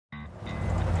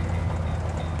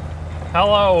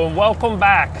Hello and welcome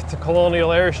back to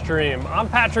Colonial Airstream. I'm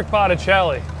Patrick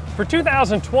Botticelli. For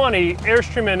 2020,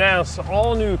 Airstream announced the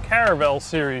all-new Caravel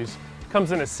series.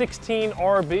 Comes in a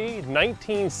 16RB,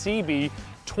 19CB,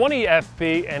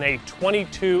 20FB, and a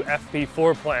 22FB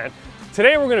floor plan.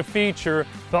 Today we're going to feature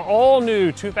the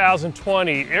all-new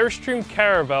 2020 Airstream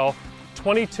Caravel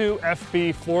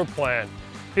 22FB floor plan.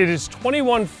 It is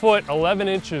 21 foot 11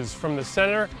 inches from the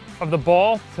center of the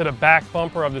ball to the back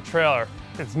bumper of the trailer.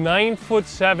 It's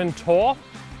 9'7" tall,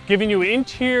 giving you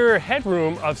interior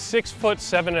headroom of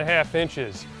 6'7.5"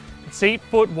 inches. It's 8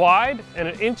 foot wide and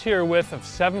an interior width of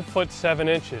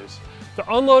 7'7".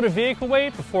 The unloaded vehicle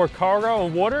weight before cargo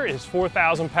and water is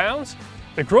 4,000 pounds.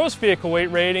 The gross vehicle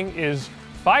weight rating is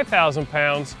 5,000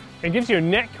 pounds and gives you a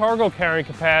net cargo carrying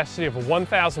capacity of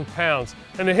 1,000 pounds.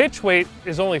 And the hitch weight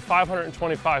is only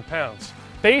 525 pounds.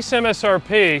 Base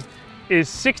MSRP is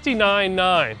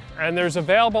 $69,900, and there's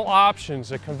available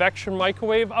options: a convection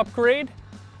microwave upgrade,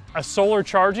 a solar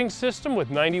charging system with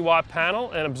 90-watt panel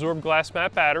and absorbed glass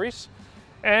mat batteries,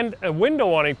 and a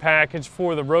window awning package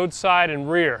for the roadside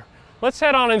and rear. Let's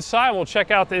head on inside and we'll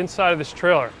check out the inside of this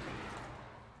trailer.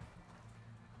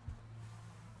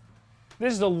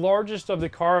 This is the largest of the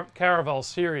Caravel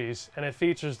series, and it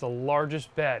features the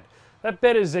largest bed. That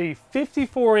bed is a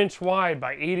 54-inch wide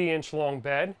by 80-inch long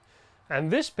bed. And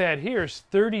this bed here is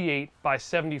 38 by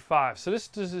 75. So this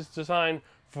is designed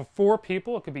for 4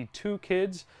 people. It could be 2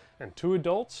 kids and 2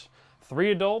 adults, 3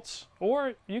 adults,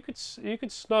 or you could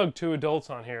snug 2 adults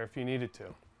on here if you needed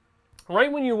to.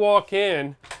 Right when you walk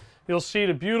in, you'll see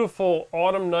the beautiful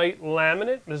autumn night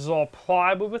laminate. This is all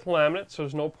plywood with laminate, so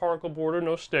there's no particle board or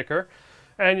no sticker.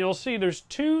 And you'll see there's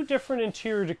 2 different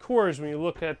interior decors when you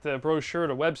look at the brochure or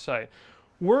the website.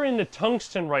 We're in the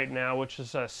tungsten right now, which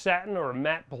is a satin or a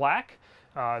matte black.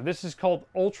 This is called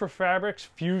Ultra Fabrics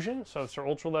Fusion, so it's our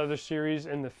Ultra Leather series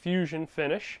in the Fusion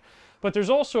finish. But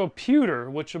there's also a pewter,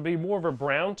 which will be more of a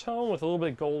brown tone with a little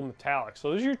bit of gold metallic.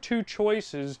 So those are your 2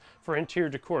 choices for interior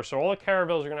decor. So all the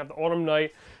Caravels are going to have the autumn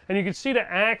night, and you can see the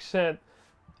accent.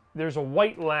 There's a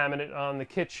white laminate on the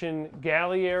kitchen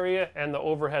galley area and the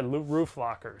overhead roof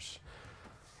lockers.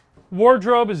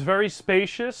 Wardrobe is very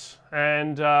spacious,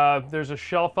 and there's a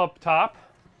shelf up top.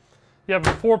 You have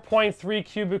a 4.3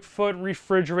 cubic foot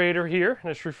refrigerator here.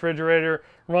 This refrigerator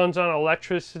runs on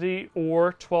electricity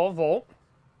or 12 volt.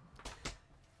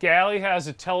 Galley has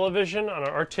a television on an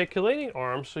articulating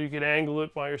arm, so you can angle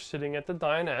it while you're sitting at the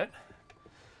dinette.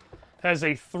 Has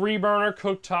a 3-burner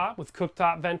cooktop with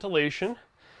cooktop ventilation.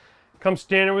 Comes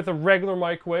standard with a regular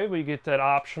microwave, but you get that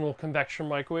optional convection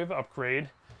microwave upgrade.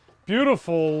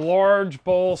 Beautiful large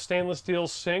bowl stainless steel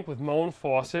sink with Moen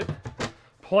faucet.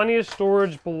 Plenty of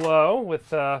storage below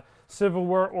with a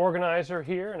silverware organizer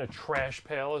here and a trash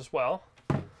pail as well.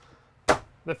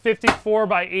 The 54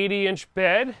 by 80 inch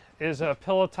bed is a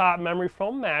pillow top memory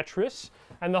foam mattress,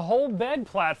 and the whole bed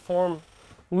platform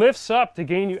lifts up to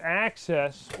gain you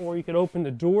access, or you can open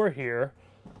the door here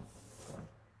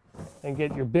and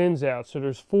get your bins out. So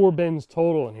there's 4 bins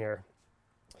total in here.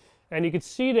 And you can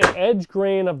see the edge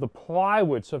grain of the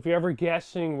plywood. So if you're ever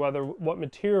guessing what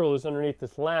material is underneath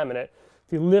this laminate,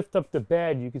 if you lift up the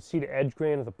bed, you can see the edge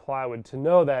grain of the plywood to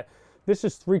know that this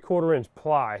is 3/4 inch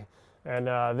ply, and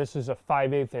this is a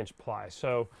 5/8 inch ply.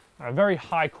 So very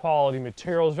high quality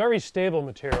materials, very stable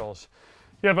materials.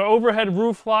 You have an overhead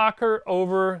roof locker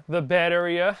over the bed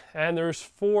area, and there's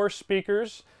 4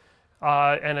 speakers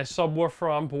and a subwoofer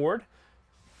on board.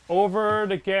 Over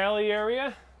the galley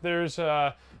area, there's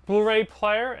a Blu-ray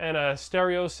player and a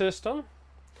stereo system.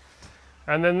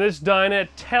 And then this dinette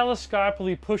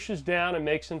telescopically pushes down and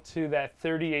makes into that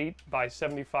 38 by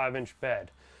 75 inch bed.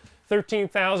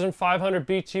 13,500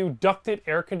 BTU ducted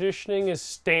air conditioning is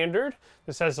standard.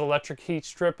 This has electric heat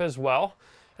strip as well.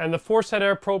 And the Forced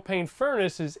Air propane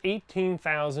furnace is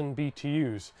 18,000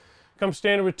 BTUs. Comes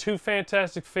standard with 2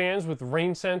 fantastic fans with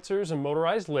rain sensors and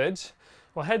motorized lids.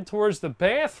 We'll head towards the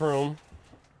bathroom.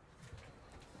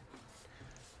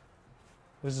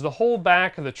 This is the whole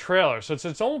back of the trailer, so it's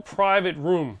its own private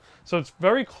room. So it's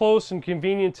very close and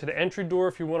convenient to the entry door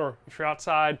if you're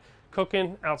outside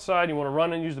cooking outside, you want to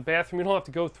run and use the bathroom. You don't have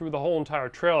to go through the whole entire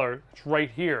trailer. It's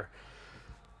right here.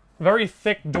 Very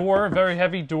thick door, very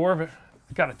heavy door.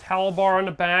 You've got a towel bar on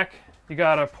the back. You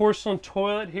got a porcelain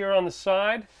toilet here on the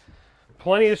side.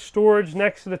 Plenty of storage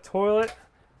next to the toilet.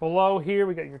 Below here,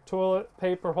 we got your toilet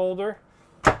paper holder.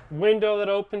 Window that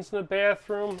opens in the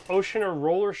bathroom. Ocean or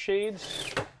roller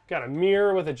shades. Got a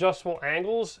mirror with adjustable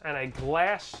angles and a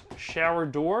glass shower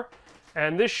door.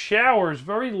 And this shower is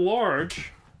very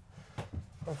large.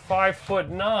 I'm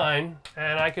 5'9",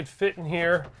 and I could fit in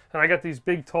here, and I got these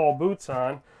big tall boots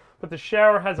on. but the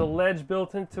shower has a ledge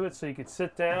built into it so you could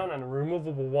sit down, and a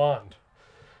removable wand.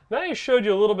 Now I showed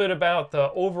you a little bit about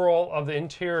the overall of the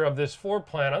interior of this floor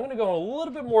plan. I'm going to go in a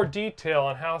little bit more detail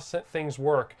on how things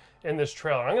work in this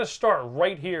trailer. I'm going to start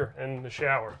right here in the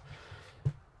shower.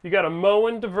 You got a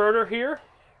Moen diverter here.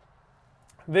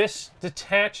 This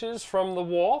detaches from the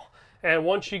wall, and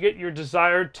once you get your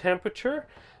desired temperature,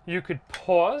 you could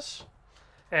pause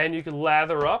and you could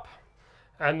lather up.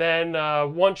 And then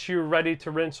once you're ready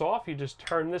to rinse off, you just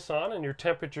turn this on and your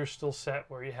temperature's still set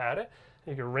where you had it.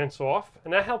 You can rinse off,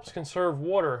 and that helps conserve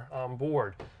water on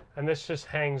board. And this just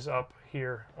hangs up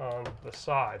here on the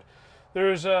side.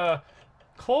 There's a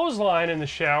clothesline in the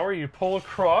shower. You pull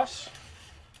across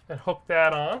and hook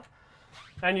that on.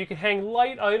 And you can hang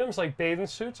light items like bathing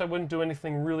suits. I wouldn't do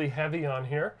anything really heavy on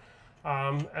here.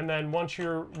 And then once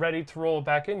you're ready to roll it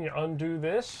back in, you undo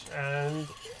this and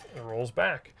it rolls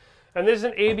back. And this is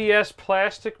an ABS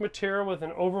plastic material with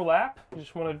an overlap. You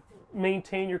just want to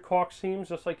maintain your caulk seams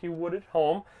just like you would at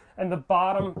home. And the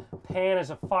bottom pan is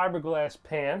a fiberglass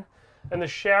pan. And the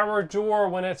shower door,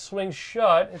 when it swings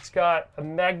shut, it's got a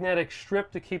magnetic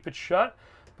strip to keep it shut,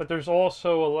 but there's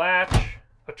also a latch,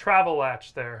 a travel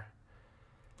latch there.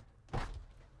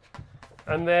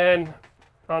 And then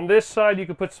on this side you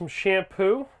can put some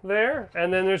shampoo there,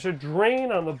 and then there's a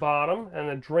drain on the bottom and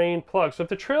a drain plug. So if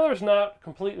the trailer is not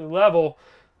completely level,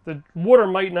 the water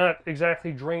might not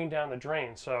exactly drain down the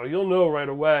drain. So you'll know right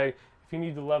away if you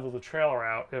need to level the trailer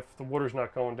out if the water's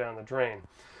not going down the drain.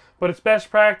 But it's best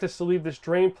practice to leave this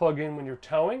drain plug in when you're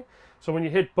towing. So when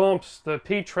you hit bumps, the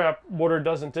P-trap water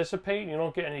doesn't dissipate. You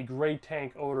don't get any gray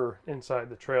tank odor inside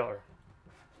the trailer.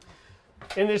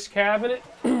 In this cabinet,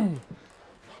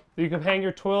 you can hang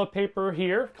your toilet paper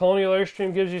here. Colonial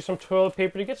Airstream gives you some toilet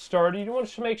paper to get started. You want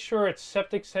to make sure it's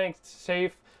septic tank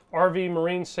safe, RV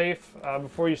marine safe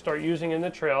before you start using in the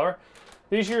trailer.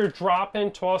 These are your drop-in,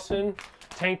 toss-in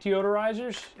tank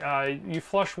deodorizers. You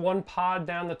flush one pod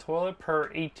down the toilet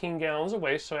per 18 gallons of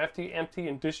waste. So after you empty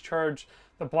and discharge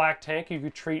the black tank, you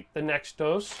could treat the next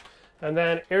dose. And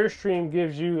then Airstream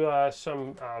gives you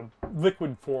some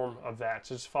liquid form of that.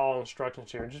 So just follow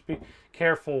instructions here. Just be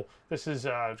careful. This is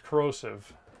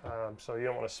corrosive, so you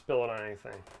don't want to spill it on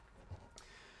anything.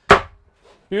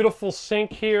 Beautiful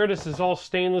sink here. This is all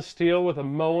stainless steel with a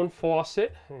Moen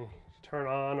faucet. Turn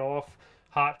on, off,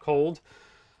 hot, cold.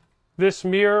 This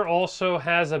mirror also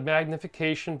has a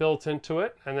magnification built into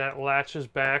it, and that latches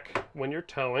back when you're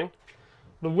towing.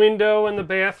 The window in the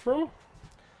bathroom,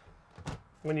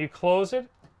 when you close it,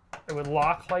 it would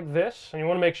lock like this. And you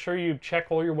want to make sure you check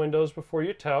all your windows before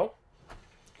you tow.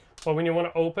 But when you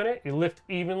want to open it, you lift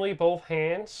evenly both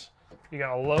hands. You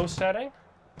got a low setting,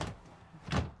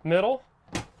 middle,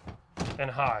 and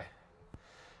high.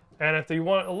 And if you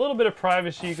want a little bit of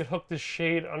privacy, you could hook this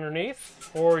shade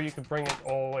underneath, or you could bring it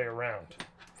all the way around.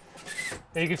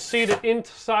 And you can see that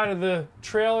inside of the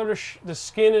trailer, the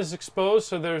skin is exposed,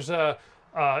 so there's a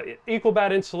equal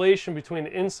bad insulation between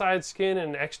the inside skin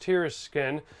and the exterior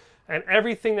skin. And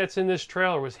everything that's in this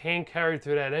trailer was hand carried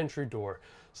through that entry door.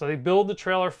 So they build the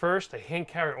trailer first, they hand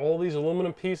carry all these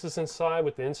aluminum pieces inside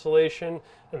with the insulation,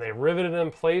 and they riveted them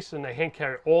in place, and they hand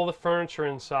carry all the furniture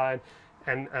inside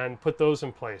and put those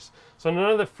in place. So none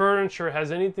of the furniture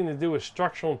has anything to do with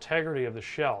structural integrity of the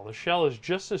shell. The shell is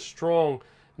just as strong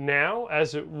now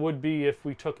as it would be if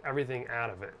we took everything out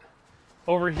of it.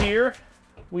 Over here,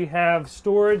 we have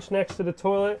storage next to the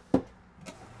toilet,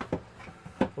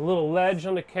 a little ledge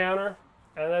on the counter,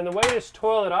 and then the way this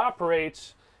toilet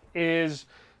operates is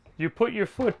you put your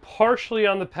foot partially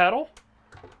on the pedal,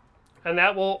 and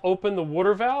that will open the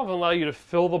water valve and allow you to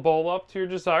fill the bowl up to your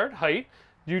desired height.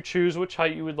 You choose which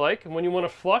height you would like, and when you want to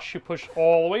flush, you push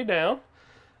all the way down,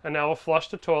 and that will flush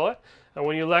the toilet. And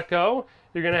when you let go,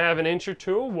 you're going to have an inch or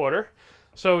two of water.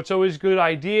 So it's always a good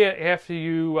idea after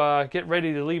you get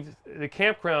ready to leave the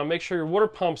campground, make sure your water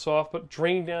pump's off, but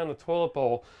drain down the toilet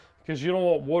bowl because you don't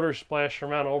want water splashing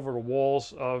around over the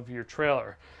walls of your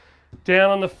trailer. Down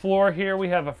on the floor here, we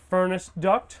have a furnace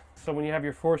duct. So when you have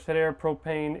your forced head air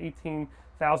propane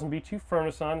 18,000 BTU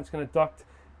furnace on, it's going to duct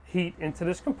heat into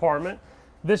this compartment.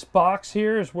 This box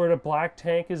here is where the black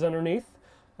tank is underneath.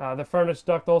 The furnace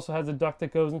duct also has a duct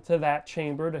that goes into that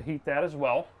chamber to heat that as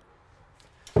well.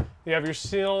 You have your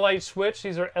ceiling light switch.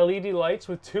 These are LED lights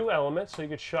with two elements, so you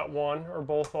could shut one or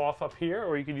both off up here,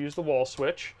 or you could use the wall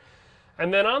switch.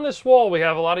 And then on this wall, we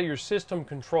have a lot of your system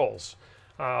controls.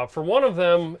 For one of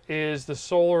them is the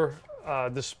solar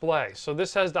display. So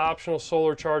this has the optional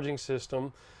solar charging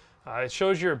system. It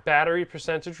shows your battery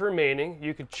percentage remaining.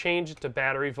 You could change it to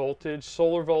battery voltage,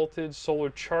 solar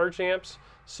charge amps,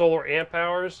 solar amp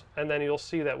hours, and then you'll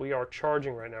see that we are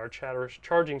charging right now. Our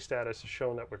charging status is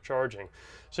showing that we're charging.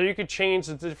 So you could change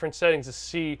the different settings to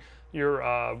see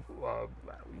your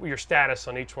status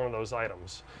on each one of those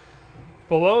items.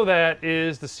 Below that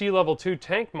is the sea level 2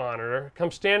 tank monitor. It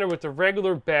comes standard with the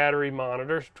regular battery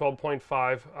monitor,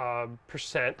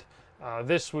 12.5%.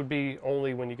 This would be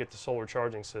only when you get the solar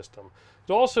charging system.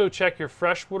 You'll also check your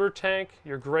freshwater tank,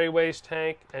 your gray waste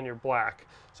tank, and your black.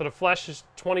 So the flesh is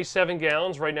 27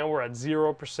 gallons. Right now we're at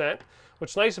 0%.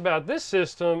 What's nice about this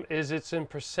system is it's in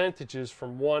percentages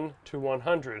from 1 to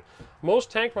 100.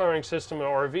 Most tank monitoring systems in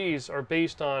RVs are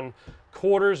based on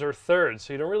quarters or thirds,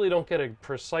 so you really don't get a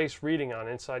precise reading on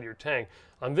inside your tank.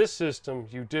 On this system,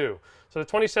 you do. So the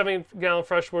 27-gallon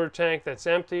freshwater tank, that's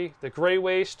empty. The gray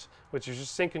waste, which is your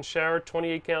sink and shower,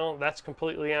 28-gallon, that's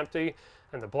completely empty.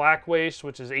 And the black waste,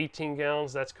 which is 18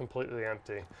 gallons, that's completely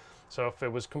empty. So if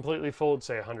it was completely full, it'd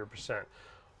say 100%.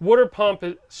 Water pump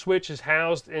switch is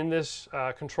housed in this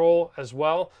control as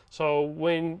well. So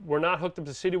when we're not hooked up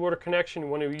to city water connection, we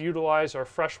want to utilize our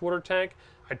freshwater tank.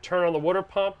 I turn on the water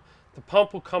pump. The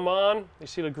pump will come on. You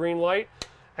see the green light,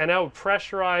 and that will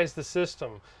pressurize the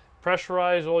system.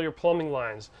 Pressurize all your plumbing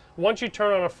lines. Once you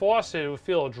turn on a faucet, it will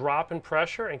feel a drop in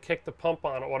pressure and kick the pump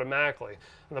on automatically.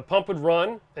 And the pump would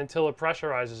run until it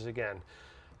pressurizes again.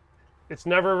 It's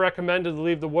never recommended to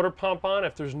leave the water pump on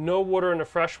if there's no water in the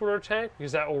freshwater tank,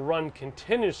 because that will run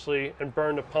continuously and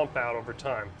burn the pump out over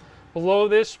time. Below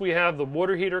this, we have the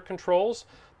water heater controls.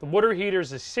 The water heater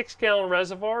is a 6-gallon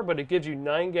reservoir, but it gives you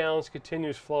 9 gallons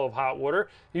continuous flow of hot water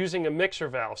using a mixer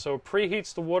valve. So it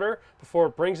preheats the water before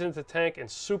it brings it into the tank and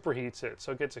superheats it,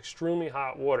 so it gets extremely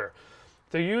hot water.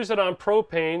 To use it on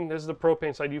propane, this is the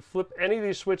propane side, you flip any of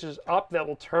these switches up, that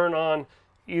will turn on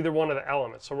either one of the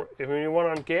elements. So if you want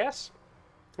on gas,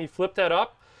 you flip that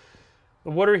up. The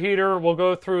water heater will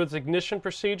go through its ignition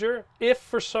procedure. If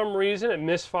for some reason it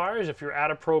misfires, if you're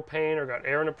out of propane or got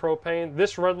air in the propane,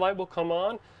 this red light will come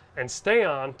on and stay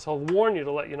on to warn you,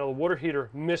 to let you know the water heater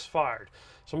misfired.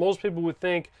 So most people would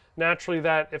think naturally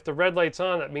that if the red light's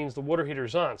on, that means the water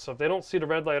heater's on. So if they don't see the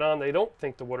red light on, they don't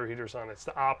think the water heater's on. It's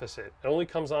the opposite. It only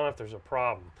comes on if there's a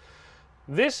problem.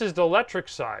 This is the electric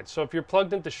side. So if you're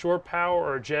plugged into shore power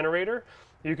or a generator,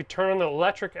 you could turn on the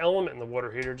electric element in the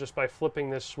water heater just by flipping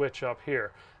this switch up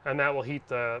here, and that will heat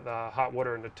the hot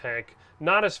water in the tank.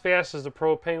 Not as fast as the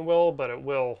propane will, but it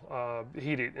will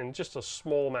heat it in just a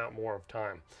small amount more of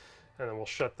time. And then we'll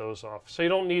shut those off. So you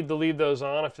don't need to leave those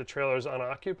on if the trailer is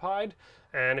unoccupied.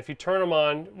 And if you turn them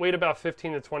on, wait about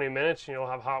 15 to 20 minutes and you'll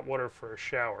have hot water for a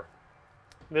shower.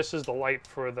 This is the light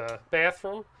for the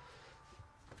bathroom.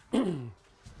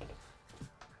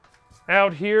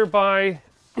 Out here by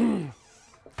the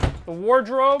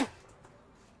wardrobe,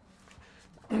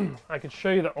 I can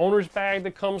show you the owner's bag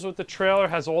that comes with the trailer.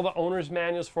 It has all the owner's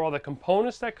manuals for all the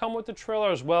components that come with the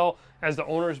trailer, as well as the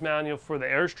owner's manual for the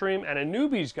Airstream and a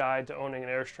newbie's guide to owning an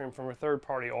Airstream from a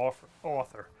third-party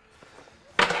author.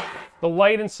 The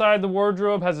light inside the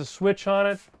wardrobe has a switch on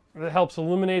it that helps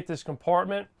illuminate this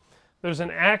compartment. There's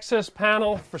an access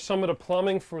panel for some of the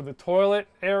plumbing for the toilet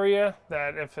area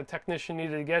that if a technician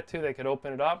needed to get to, they could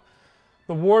open it up.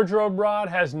 The wardrobe rod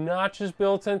has notches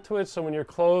built into it, so when your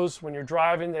clothes, when you're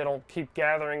driving, they don't keep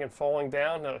gathering and falling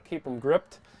down. That'll keep them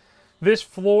gripped. This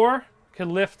floor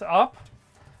can lift up,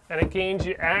 and it gains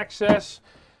you access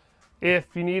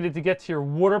if you needed to get to your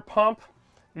water pump.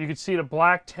 You can see the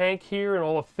black tank here and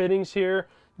all the fittings here.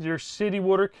 Your city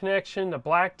water connection, the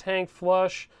black tank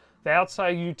flush, the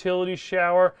outside utility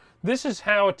shower. This is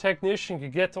how a technician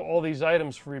could get to all these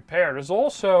items for repair. There's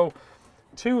also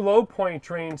 2 low point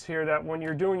drains here that when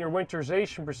you're doing your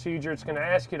winterization procedure, it's going to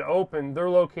ask you to open. They're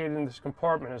located in this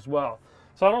compartment as well.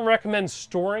 So I don't recommend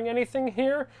storing anything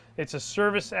here. It's a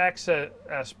service access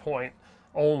point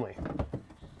only.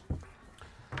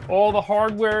 All the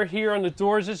hardware here on the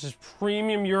doors, this is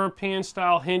premium European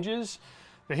style hinges.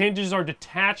 The hinges are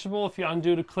detachable if you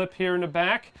undo the clip here in the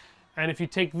back. And if you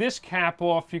take this cap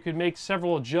off, you could make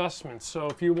several adjustments. So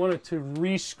if you wanted to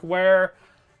re-square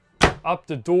up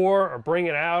the door or bring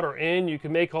it out or in, you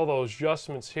can make all those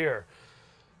adjustments here.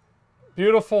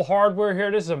 Beautiful hardware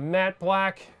here. This is a matte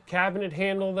black cabinet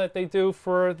handle that they do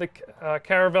for the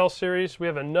Caravel series. We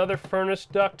have another furnace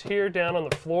duct here down on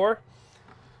the floor.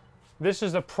 This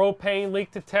is a propane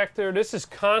leak detector. This is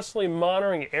constantly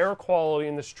monitoring air quality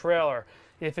in this trailer.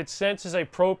 If it senses a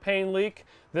propane leak,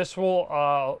 this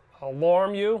will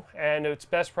alarm you, and it's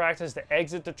best practice to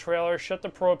exit the trailer, shut the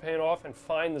propane off, and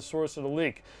find the source of the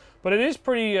leak. But it is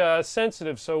pretty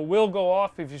sensitive, so it will go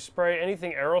off if you spray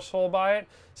anything aerosol by it.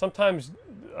 Sometimes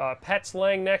pets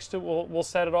laying next to it will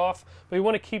set it off, but you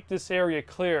want to keep this area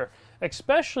clear.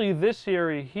 especially this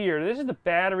area here. This is the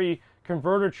battery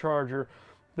converter charger.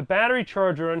 The battery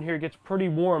charger on here gets pretty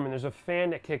warm and there's a fan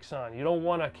that kicks on. You don't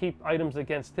want to keep items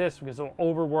against this because it'll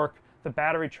overwork the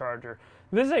battery charger.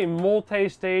 This is a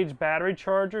multi-stage battery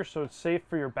charger, so it's safe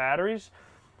for your batteries,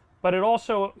 but it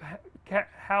also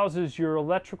houses your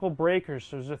electrical breakers.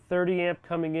 So there's a 30 amp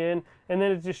coming in, and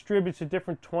then it distributes to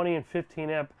different 20 and 15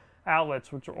 amp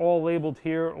outlets, which are all labeled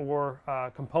here, or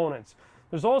components.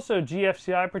 There's also a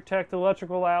GFCI protected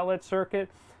electrical outlet circuit.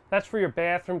 That's for your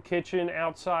bathroom, kitchen,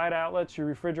 outside outlets, your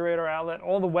refrigerator outlet.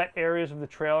 All the wet areas of the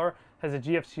trailer has a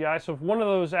GFCI, so if one of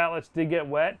those outlets did get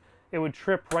wet, it would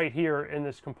trip right here in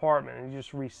this compartment, and you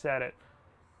just reset it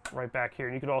right back here.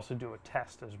 And you could also do a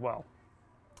test as well.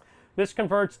 This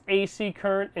converts AC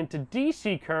current into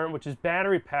DC current, which is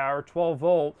battery power, 12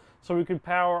 volt, so we can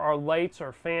power our lights,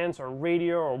 our fans, our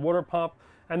radio, our water pump,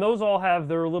 and those all have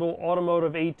their little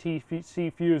automotive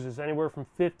ATC fuses, anywhere from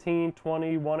 15,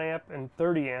 20, 1 amp, and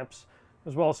 30 amps,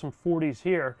 as well as some 40s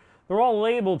here. They're all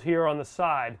labeled here on the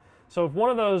side. So if one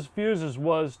of those fuses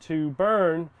was to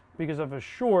burn because of a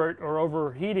short or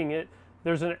overheating it,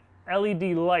 there's an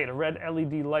LED light, a red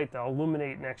LED light that will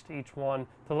illuminate next to each one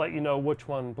to let you know which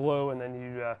one blew, and then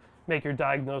you make your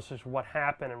diagnosis of what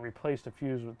happened and replace the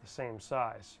fuse with the same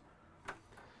size.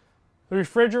 The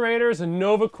refrigerator is a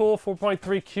NovaCool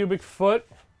 4.3 cubic foot.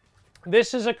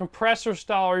 This is a compressor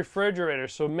style refrigerator,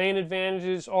 so main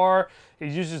advantages are it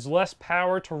uses less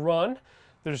power to run.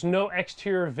 There's no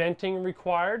exterior venting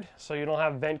required, so you don't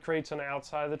have vent crates on the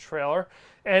outside of the trailer.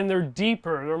 And they're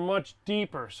deeper, they're much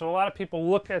deeper. So a lot of people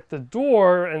look at the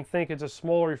door and think it's a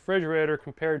small refrigerator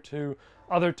compared to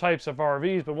other types of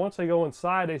RVs, but once they go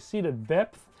inside, they see the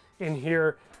depth in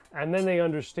here, and then they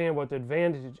understand what the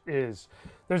advantage is.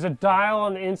 There's a dial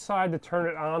on the inside to turn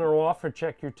it on or off or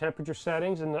check your temperature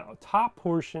settings, and the top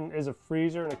portion is a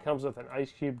freezer, and it comes with an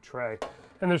ice cube tray.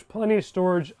 And there's plenty of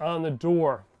storage on the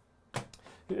door.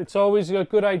 It's always a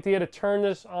good idea to turn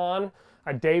this on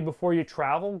a day before you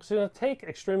travel, because it's going to take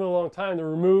extremely long time to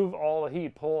remove all the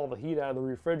heat, pull all the heat out of the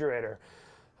refrigerator.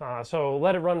 So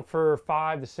let it run for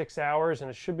 5 to 6 hours,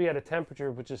 and it should be at a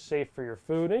temperature which is safe for your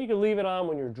food. And you can leave it on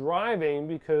when you're driving,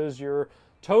 because your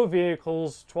tow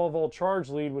vehicle's 12-volt charge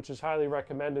lead, which is highly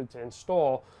recommended to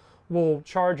install, will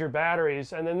charge your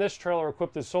batteries. And then this trailer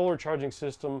equipped with a solar charging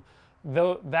system.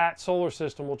 That solar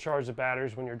system will charge the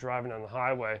batteries when you're driving on the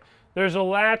highway. There's a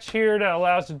latch here that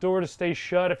allows the door to stay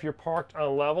shut if you're parked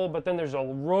on level, but then there's a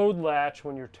road latch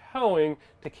when you're towing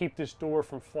to keep this door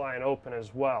from flying open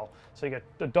as well. So you get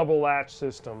the double latch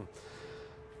system.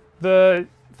 The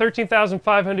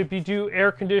 13,500 BTU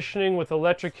air conditioning with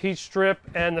electric heat strip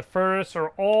and the furnace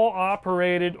are all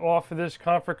operated off of this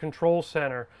comfort control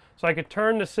center. So I could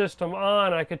turn the system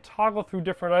on, I could toggle through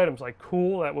different items like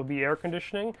cool, that would be air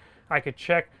conditioning. I could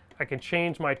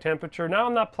change my temperature. Now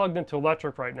I'm not plugged into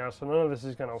electric right now, so none of this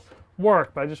is going to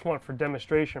work, but I just want it for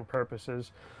demonstration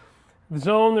purposes. The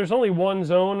zone, there's only one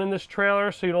zone in this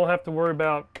trailer, so you don't have to worry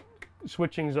about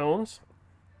switching zones.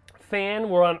 Fan,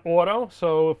 we're on auto,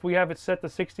 so if we have it set to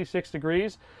 66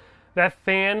 degrees, that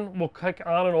fan will click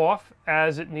on and off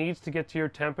as it needs to get to your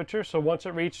temperature. So once it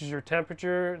reaches your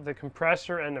temperature, the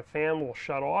compressor and the fan will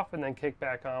shut off and then kick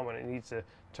back on when it needs to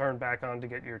turn back on to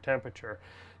get your temperature.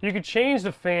 You could change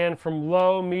the fan from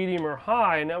low, medium, or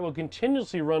high, and that will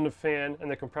continuously run the fan,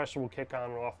 and the compressor will kick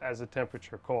on and off as the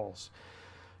temperature calls.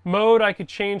 Mode, I could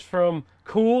change from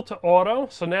cool to auto.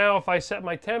 So now if I set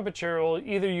my temperature, it will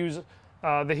either use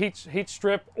the heat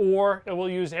strip, or it will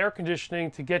use air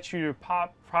conditioning to get you to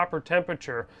proper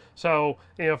temperature. So,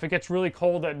 you know, if it gets really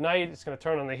cold at night, it's going to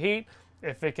turn on the heat.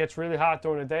 If it gets really hot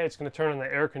during the day, it's going to turn on the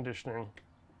air conditioning.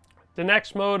 The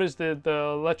next mode is the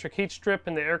electric heat strip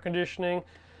and the air conditioning.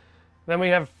 Then we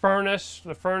have furnace.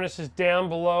 The furnace is down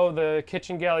below the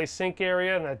kitchen galley sink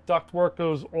area, and that ductwork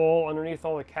goes all underneath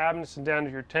all the cabinets and down to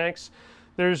your tanks.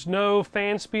 There's no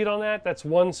fan speed on that. That's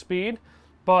one speed.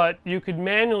 But you could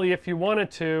manually, if you wanted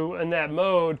to, in that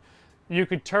mode, you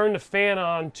could turn the fan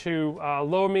on to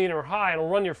low, medium, or high, and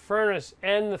it'll run your furnace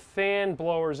and the fan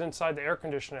blowers inside the air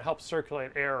conditioner to help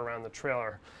circulate air around the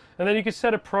trailer. And then you could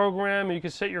set a program, you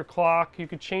could set your clock, you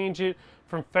could change it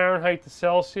from Fahrenheit to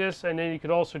Celsius, and then you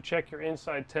could also check your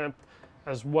inside temp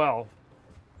as well.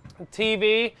 The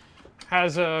TV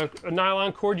has a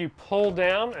nylon cord you pull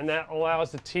down, and that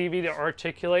allows the TV to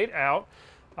articulate out.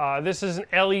 This is an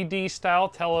LED style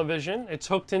television. It's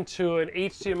hooked into an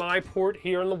HDMI port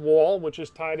here on the wall, which is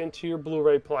tied into your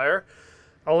Blu-ray player.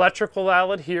 Electrical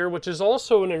outlet here, which is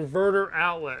also an inverter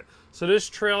outlet. So this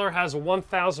trailer has a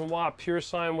 1,000 watt pure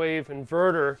sine wave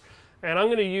inverter, and I'm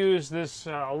going to use this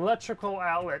electrical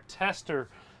outlet tester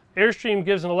Airstream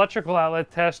gives an electrical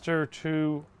outlet tester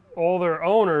to all their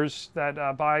owners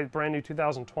that buy brand new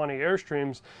 2020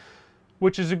 Airstreams,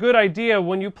 which is a good idea.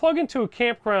 When you plug into a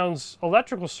campground's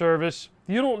electrical service,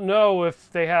 you don't know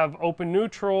if they have open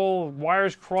neutral,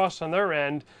 wires crossed on their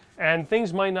end, and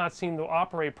things might not seem to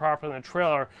operate properly in the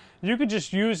trailer. You could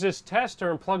just use this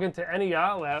tester and plug into any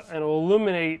outlet and it'll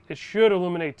illuminate, it should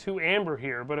illuminate 2 amber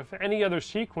here, but if any other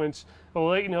sequence, it'll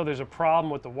let you know there's a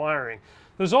problem with the wiring.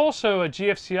 There's also a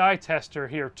GFCI tester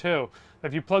here too.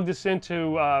 If you plug this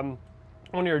into one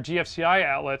of your GFCI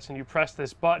outlets and you press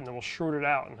this button, it will short it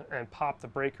out and pop the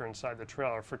breaker inside the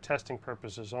trailer for testing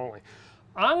purposes only.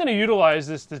 I'm going to utilize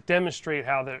this to demonstrate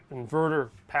how the inverter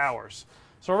powers.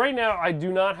 So right now I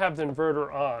do not have the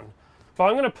inverter on, but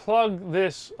I'm going to plug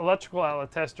this electrical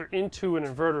outlet tester into an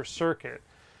inverter circuit,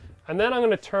 and then I'm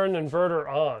going to turn the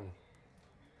inverter on.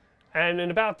 And in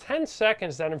about 10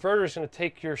 seconds, that inverter is going to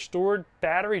take your stored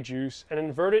battery juice and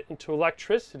invert it into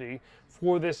electricity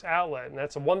for this outlet. And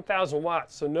that's a 1,000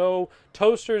 watts. So no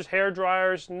toasters, hair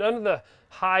dryers, none of the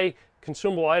high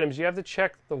consumable items. You have to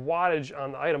check the wattage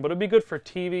on the item, but it'll be good for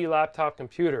TV, laptop,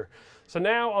 computer. So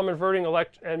now I'm inverting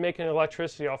and making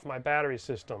electricity off my battery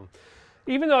system.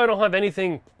 Even though I don't have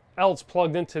anything else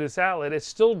plugged into this outlet, it's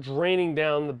still draining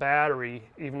down the battery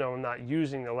even though I'm not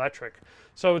using the electric.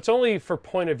 So it's only for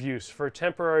point of use, for a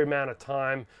temporary amount of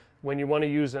time when you want to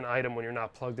use an item when you're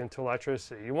not plugged into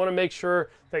electricity. You want to make sure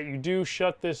that you do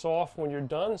shut this off when you're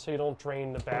done so you don't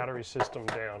drain the battery system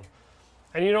down.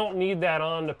 And you don't need that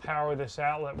on to power this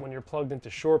outlet when you're plugged into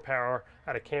shore power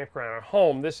at a campground or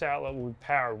home. This outlet will be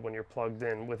powered when you're plugged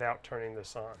in without turning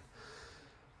this on.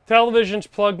 Television's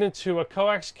plugged into a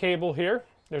coax cable here.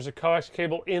 There's a coax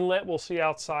cable inlet we'll see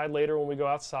outside later when we go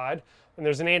outside. And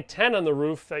there's an antenna on the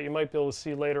roof that you might be able to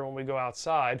see later when we go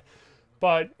outside.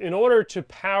 But in order to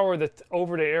power the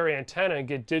over-the-air antenna and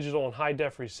get digital and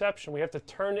high-def reception, we have to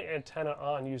turn the antenna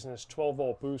on using this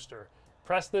 12-volt booster.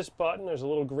 Press this button, there's a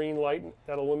little green light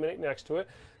that'll illuminate next to it.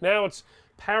 Now it's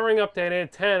powering up that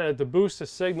antenna to boost the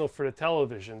signal for the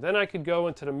television. Then I could go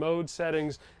into the mode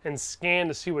settings and scan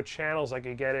to see what channels I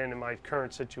could get in my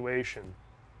current situation.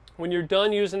 When you're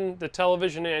done using the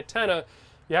television antenna,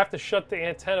 you have to shut the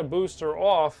antenna booster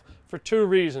off for 2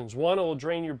 reasons. 1, it will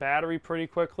drain your battery pretty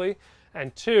quickly.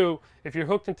 And 2, if you're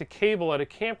hooked into cable at a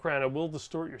campground, it will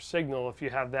distort your signal if you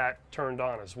have that turned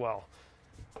on as well.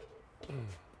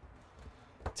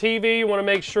 TV, you want to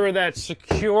make sure that's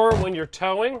secure when you're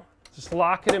towing. Just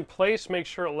lock it in place, make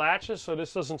sure it latches so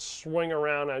this doesn't swing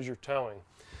around as you're towing.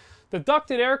 The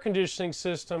ducted air conditioning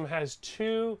system has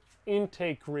 2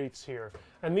 intake grates here,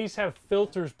 and these have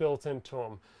filters built into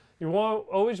them. You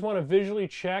always want to visually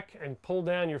check and pull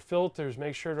down your filters,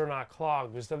 make sure they're not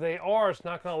clogged, because if they are, it's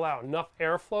not going to allow enough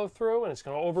airflow through and it's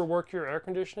going to overwork your air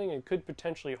conditioning and could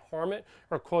potentially harm it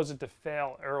or cause it to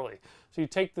fail early. So you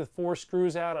take the 4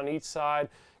 screws out on each side,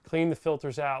 clean the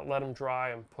filters out, let them dry,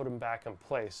 and put them back in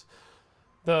place.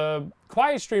 The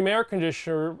QuietStream air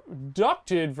conditioner,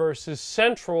 ducted versus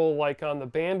central, like on the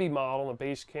Bambi model, the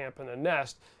base camp and the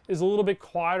Nest, is a little bit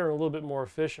quieter and a little bit more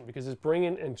efficient because it's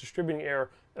bringing and distributing air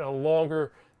in a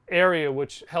longer area,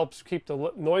 which helps keep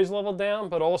the noise level down,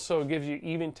 but also gives you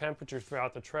even temperature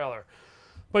throughout the trailer.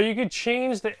 But you could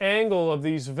change the angle of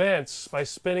these vents by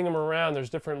spinning them around.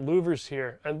 There's different louvers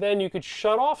here, and then you could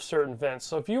shut off certain vents.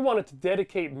 So if you wanted to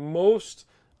dedicate most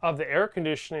of the air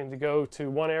conditioning to go to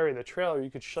one area of the trailer,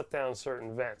 you could shut down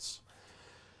certain vents.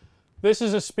 This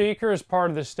is a speaker as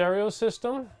part of the stereo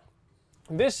system.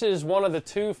 This is one of the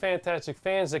 2 fantastic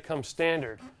fans that come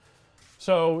standard.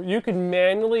 So you can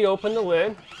manually open the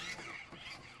lid,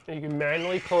 and you can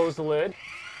manually close the lid.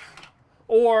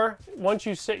 Or once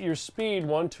you set your speed,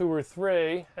 1, 2, or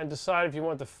 3, and decide if you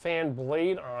want the fan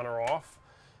blade on or off,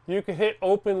 you can hit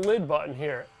open lid button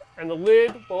here. And the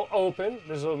lid will open.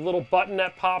 There's a little button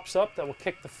that pops up that will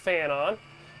kick the fan on.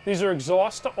 These are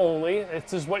exhaust only.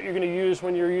 This is what you're going to use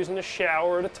when you're using the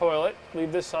shower or the toilet.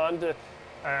 Leave this on to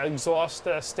exhaust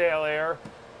stale air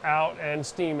out and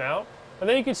steam out. And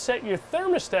then you can set your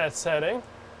thermostat setting.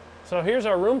 So here's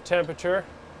our room temperature.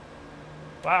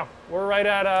 Wow, we're right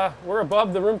at, we're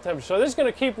above the room temperature. So this is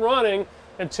going to keep running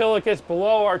until it gets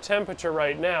below our temperature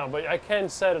right now. But I can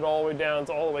set it all the way down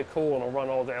to all the way cool and it'll run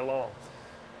all day long.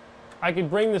 I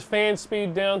could bring the fan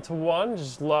speed down to 1,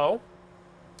 just low.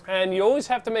 And you always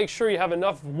have to make sure you have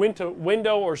enough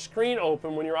window or screen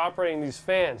open when you're operating these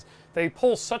fans. They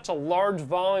pull such a large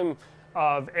volume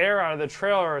of air out of the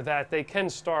trailer that they can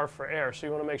starve for air. So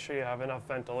you want to make sure you have enough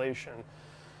ventilation.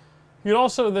 You can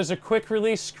also, there's a quick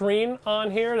release screen on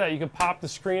here that you can pop the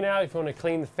screen out if you want to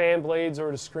clean the fan blades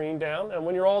or the screen down. And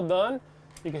when you're all done,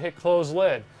 you can hit close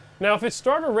lid. Now, if it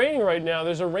started raining right now,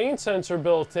 there's a rain sensor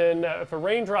built in. If a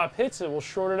raindrop hits it, we'll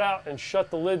short it out and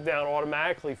shut the lid down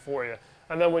automatically for you.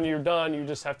 And then when you're done, you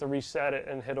just have to reset it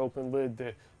and hit open lid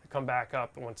to come back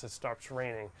up once it stops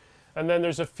raining. And then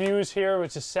there's a fuse here,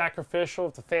 which is sacrificial.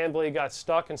 If the fan blade got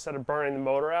stuck, instead of burning the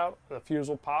motor out, the fuse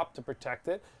will pop to protect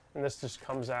it. And this just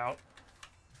comes out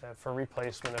for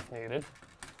replacement if needed.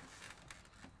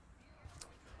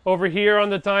 Over here on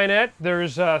the dinette,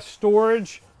 there's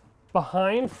storage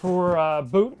behind for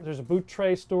boot. There's a boot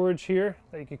tray storage here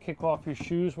that you can kick off your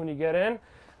shoes when you get in.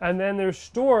 And then there's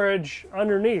storage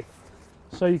underneath.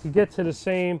 So you can get to the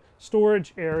same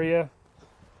storage area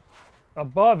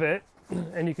above it,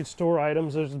 and you can store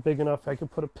items. There's big enough I could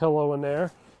put a pillow in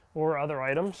there or other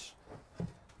items.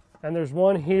 And there's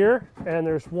one here, and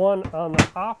there's one on the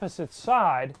opposite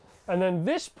side. And then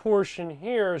this portion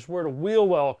here is where the wheel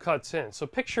well cuts in. So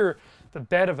picture the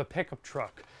bed of a pickup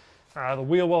truck. The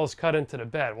wheel well is cut into the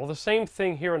bed. Well, the same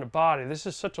thing here in the body. This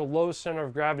is such a low center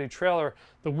of gravity trailer,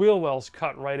 the wheel well is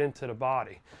cut right into the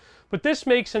body. But this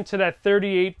makes into that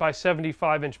 38 by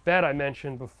 75 inch bed I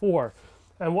mentioned before.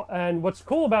 And what's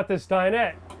cool about this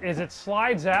dinette is it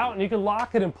slides out, and you can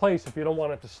lock it in place if you don't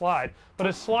want it to slide. But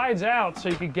it slides out so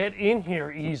you can get in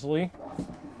here easily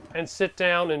and sit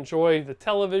down, enjoy the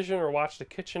television or watch the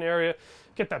kitchen area,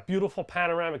 get that beautiful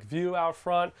panoramic view out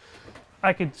front.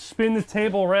 I could spin the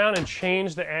table around and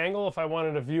change the angle if I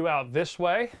wanted to view out this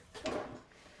way.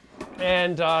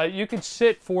 And you could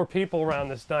sit 4 people around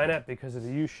this dinette because of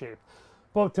the U-shape.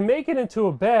 But to make it into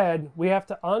a bed, we have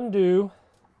to undo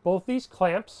both these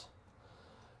clamps.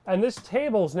 And this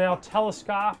table is now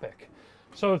telescopic.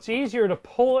 So it's easier to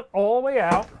pull it all the way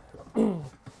out and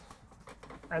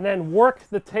then work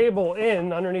the table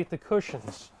in underneath the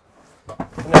cushions.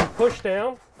 And then push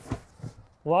down,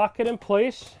 lock it in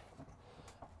place.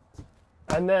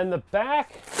 And then the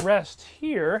back rest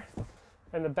here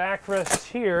and the back rest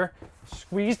here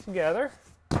squeeze together.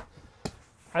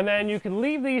 And then you can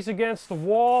leave these against the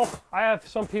wall. I have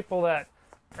some people that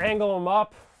angle them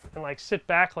up and like sit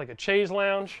back like a chaise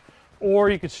lounge, or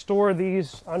you could store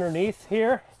these underneath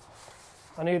here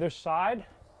on either side.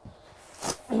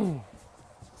 And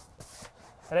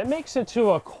it makes it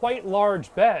to a quite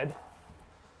large bed.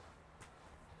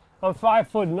 I'm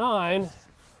 5'9", you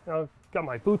know, got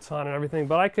my boots on and everything,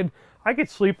 but I could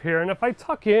sleep here, and if I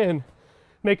tuck in,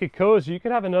 make it cozy, you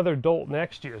could have another adult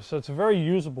next to you. So it's a very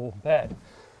usable bed.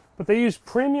 But they use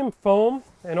premium foam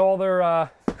in all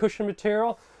their cushion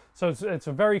material, so it's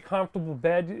a very comfortable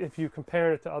bed if you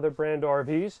compare it to other brand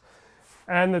RVs.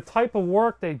 And the type of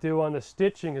work they do on the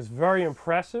stitching is very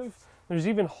impressive. There's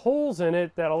even holes in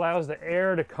it that allows the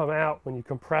air to come out when you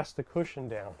compress the cushion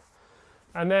down.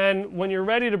 And then when you're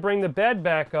ready to bring the bed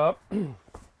back up,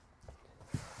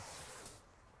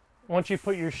 once you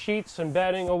put your sheets and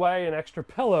bedding away and extra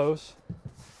pillows,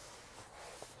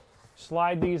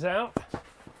 slide these out,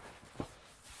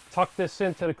 tuck this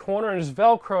into the corner, and there's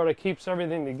Velcro that keeps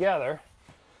everything together.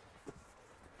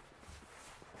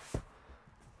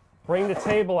 Bring the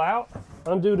table out,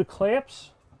 undo the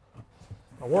clamps,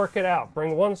 and work it out.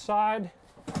 Bring one side,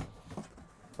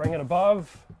 bring it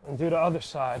above, and do the other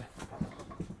side.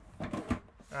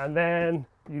 And then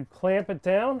you clamp it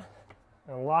down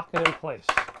and lock it in place.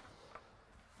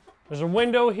 There's a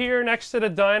window here next to the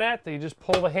dinette that you just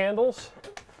pull the handles,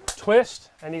 twist,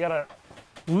 and you gotta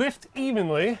lift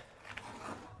evenly.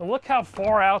 And look how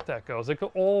far out that goes. It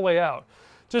goes all the way out.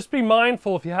 Just be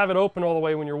mindful if you have it open all the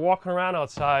way when you're walking around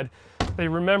outside, that you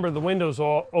remember the window's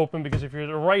all open, because if you're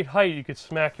the right height, you could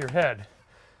smack your head.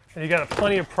 And you got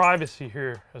plenty of privacy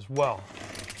here as well.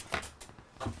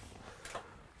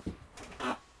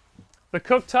 The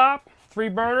cooktop, 3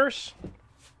 burners.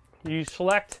 You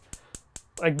select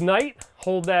ignite,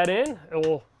 hold that in, it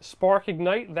will spark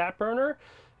ignite that burner.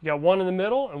 You got one in the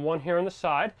middle and one here on the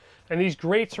side. And these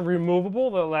grates are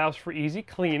removable, that allows for easy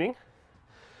cleaning.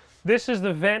 This is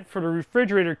the vent for the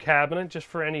refrigerator cabinet, just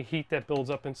for any heat that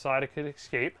builds up inside it could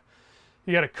escape.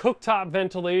 You got a cooktop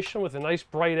ventilation with a nice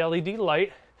bright LED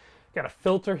light. Got a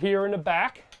filter here in the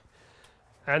back.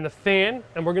 And the fan,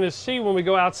 and we're going to see when we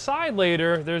go outside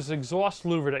later, there's an exhaust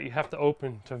louver that you have to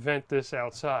open to vent this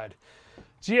outside.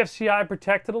 GFCI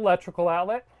protected electrical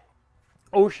outlet,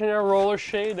 ocean air roller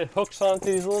shade that hooks onto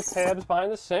these little tabs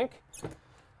behind the sink.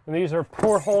 And these are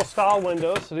porthole style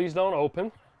windows, so these don't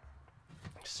open.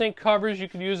 Sink covers you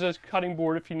could use as cutting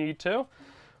board if you need to,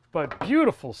 but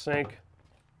beautiful sink.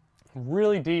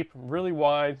 Really deep, really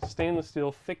wide, stainless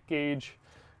steel, thick gauge.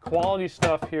 Quality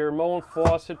stuff here. Moen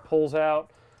faucet pulls out.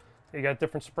 You got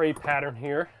different spray pattern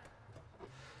here.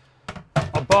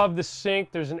 Above the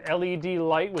sink, there's an LED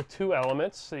light with 2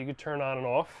 elements that you can turn on and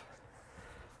off.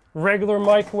 Regular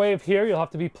microwave here, you'll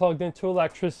have to be plugged into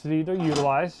electricity to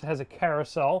utilize. It has a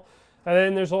carousel. And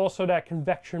then there's also that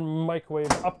convection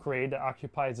microwave upgrade that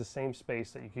occupies the same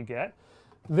space that you could get.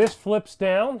 This flips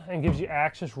down and gives you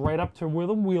access right up to where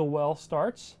the wheel well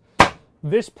starts.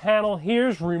 This panel here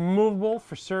is removable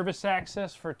for service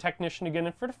access for a technician to get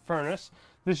in for the furnace.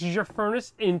 This is your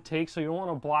furnace intake, so you don't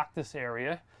want to block this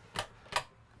area.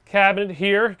 Cabinet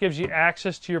here gives you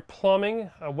access to your plumbing,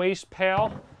 a waste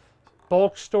pail,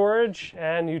 bulk storage,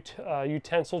 and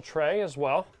utensil tray as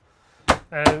well.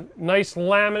 And nice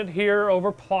laminate here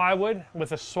over plywood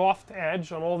with a soft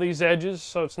edge on all these edges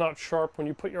so it's not sharp when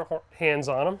you put your hands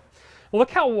on them. Look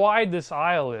how wide this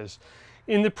aisle is.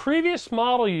 In the previous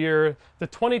model year, the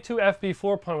 22FB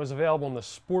floor plan was available in the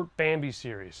Sport Bambi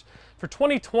series. For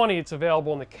 2020, it's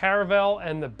available in the Caravel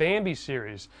and the Bambi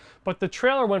series. But the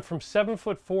trailer went from 7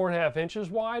 foot 4.5 inches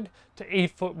wide to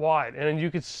 8 foot wide. And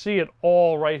you could see it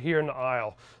all right here in the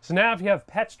aisle. So now if you have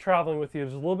pets traveling with you,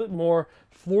 there's a little bit more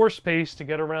floor space to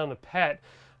get around the pet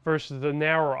versus the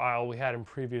narrow aisle we had in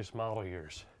previous model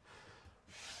years.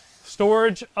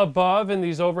 Storage above in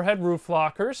these overhead roof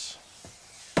lockers.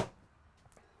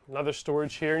 Another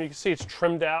storage here, and you can see it's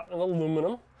trimmed out in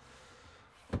aluminum.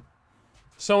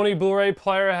 Sony Blu-ray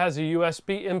player has a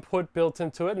USB input built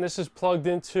into it, and this is plugged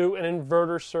into an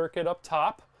inverter circuit up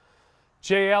top.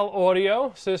 JL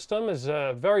audio system is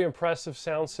a very impressive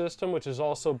sound system, which is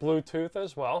also Bluetooth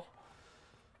as well.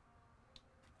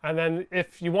 And then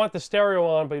if you want the stereo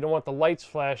on, but you don't want the lights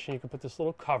flashing, you can put this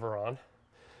little cover on.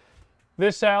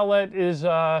 This outlet is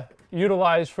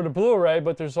utilized for the Blu-ray,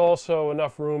 but there's also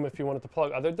enough room if you wanted to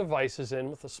plug other devices in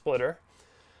with a splitter.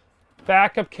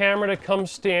 Backup camera that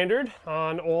comes standard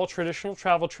on all traditional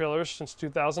travel trailers since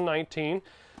 2019.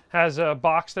 Has a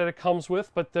box that it comes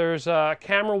with, but there's a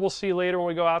camera we'll see later when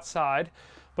we go outside.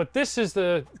 But this is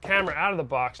the camera out of the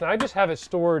box. Now I just have it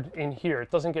stored in here. It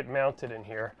doesn't get mounted in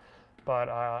here, but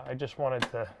I just wanted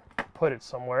to put it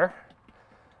somewhere.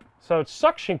 So it's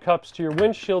suction cups to your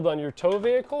windshield on your tow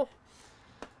vehicle.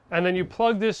 And then you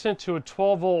plug this into a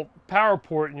 12-volt power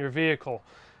port in your vehicle.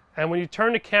 And when you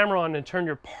turn the camera on and turn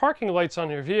your parking lights on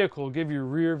your vehicle, it'll give you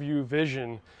rear view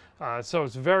vision. So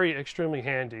it's very extremely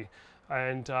handy.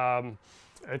 And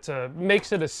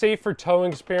makes it a safer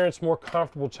towing experience, more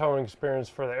comfortable towing experience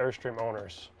for the Airstream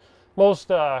owners. Most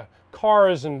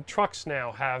cars and trucks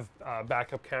now have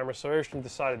backup cameras, so Airstream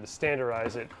decided to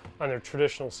standardize it on their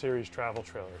traditional series travel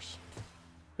trailers.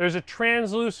 There's a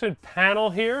translucent panel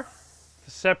here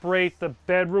to separate the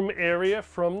bedroom area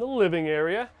from the living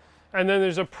area. And then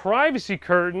there's a privacy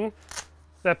curtain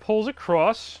that pulls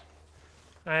across,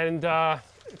 and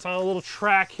it's on a little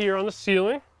track here on the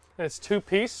ceiling, and it's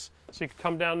two-piece, so you can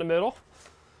come down the middle.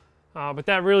 But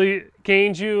that really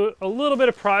gains you a little bit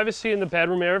of privacy in the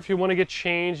bedroom area if you want to get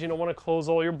changed, you don't want to close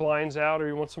all your blinds out, or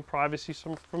you want some privacy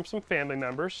from some family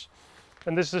members.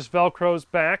 And this just Velcros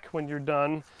back when you're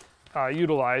done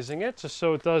utilizing it, just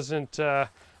so it doesn't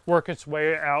work its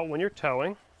way out when you're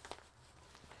towing.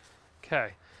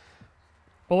 Okay.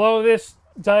 Below this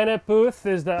dinette booth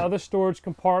is the other storage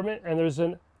compartment, and there's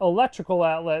an electrical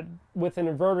outlet with an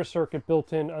inverter circuit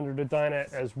built in under the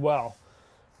dinette as well.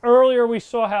 Earlier we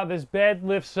saw how this bed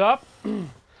lifts up.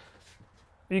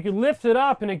 You can lift it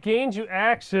up and it gains you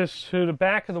access to the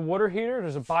back of the water heater.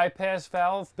 There's a bypass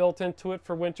valve built into it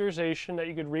for winterization that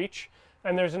you could reach.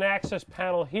 And there's an access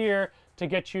panel here to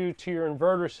get you to your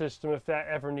inverter system if that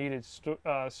ever needed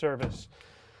service.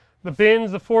 The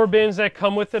bins, the 4 bins that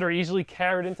come with it, are easily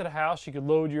carried into the house. You could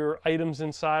load your items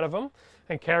inside of them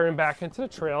and carry them back into the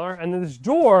trailer. And then this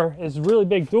door is a really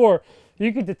big door.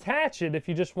 You could detach it if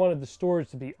you just wanted the storage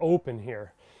to be open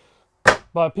here.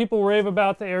 But people rave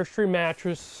about the Airstream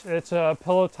mattress. It's a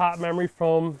pillow top memory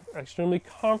foam, extremely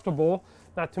comfortable.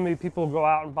 Not too many people go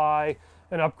out and buy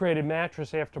an upgraded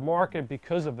mattress aftermarket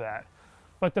because of that.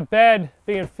 But the bed,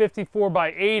 being 54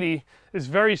 by 80, is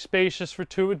very spacious for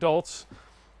 2 adults.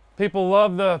 People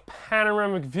love the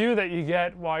panoramic view that you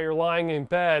get while you're lying in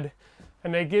bed.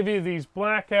 And they give you these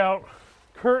blackout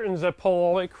curtains that pull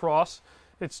all the way across.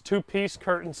 It's 2-piece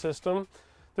curtain system.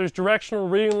 There's directional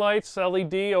reading lights,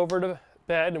 LED over the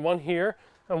bed, and one here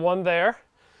and one there.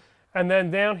 And then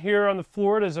down here on the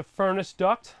floor, there's a furnace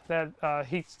duct that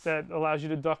that allows you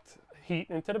to duct heat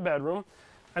into the bedroom.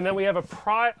 And then we have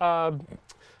a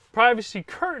privacy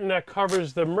curtain that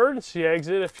covers the emergency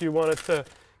exit if you wanted to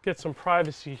get some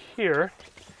privacy here.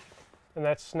 And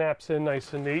that snaps in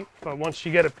nice and neat. But once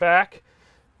you get it back,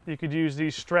 you could use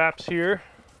these straps here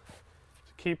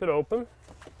to keep it open.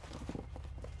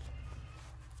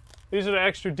 These are the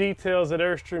extra details that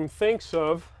Airstream thinks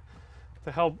of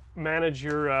to help manage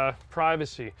your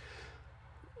privacy.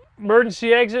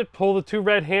 Emergency exit, pull the 2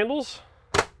 red handles,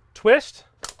 twist,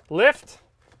 lift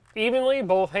evenly,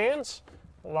 both hands,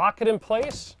 lock it in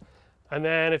place, and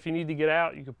then if you need to get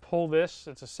out, you can pull this.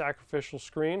 It's a sacrificial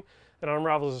screen. It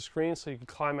unravels the screen so you can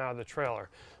climb out of the trailer.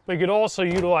 But you could also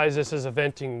utilize this as a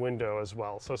venting window as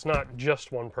well, so it's not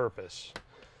just one purpose.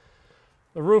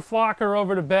 The roof locker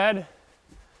over the bed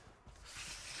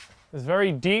is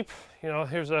very deep. You know,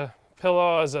 here's a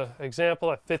pillow as an example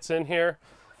that fits in here,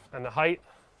 and the height.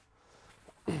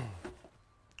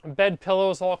 Bed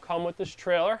pillows all come with this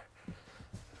trailer.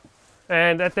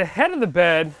 And at the head of the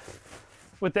bed,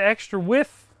 with the extra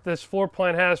width this floor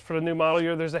plan has for the new model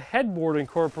year, there's a headboard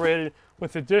incorporated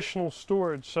with additional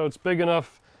storage. So it's big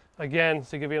enough, again,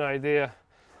 to give you an idea,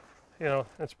 you know,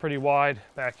 it's pretty wide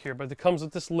back here, but it comes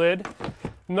with this lid.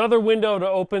 Another window that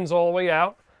opens all the way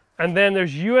out. And then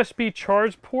there's USB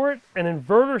charge port, an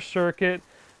inverter circuit,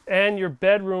 and your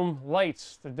bedroom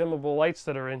lights, the dimmable lights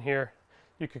that are in here,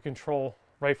 you can control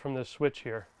right from this switch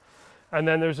here. And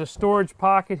then there's a storage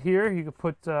pocket here. You can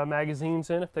put magazines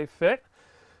in if they fit.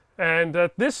 And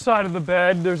at this side of the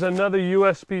bed, there's another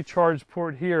USB charge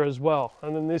port here as well.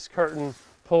 And then this curtain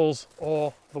pulls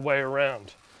all the way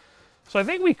around. So I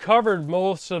think we covered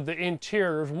most of the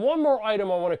interior. There's one more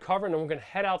item I want to cover, and then we're going to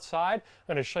head outside.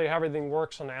 I'm going to show you how everything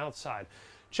works on the outside.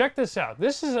 Check this out.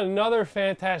 This is another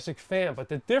fantastic fan, but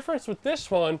the difference with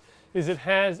this one is it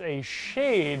has a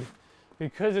shade,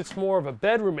 because it's more of a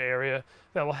bedroom area,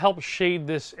 that will help shade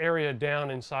this area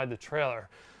down inside the trailer.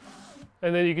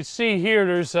 And then you can see here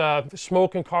there's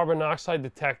smoke and carbon monoxide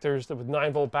detectors with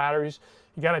 9-volt batteries.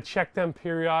 You got to check them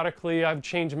periodically. I've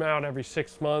changed them out every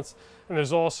 6 months. And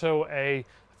there's also a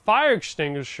fire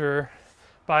extinguisher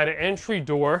by the entry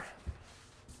door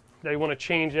that you want to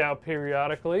change out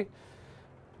periodically.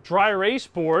 Dry erase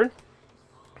board.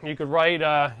 You could write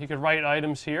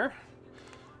items here.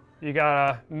 You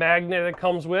got a magnet that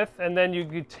comes with, and then you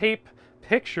could tape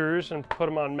pictures and put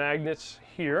them on magnets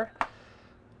here.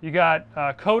 You got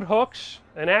coat hooks,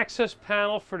 an access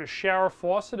panel for the shower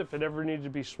faucet if it ever needed to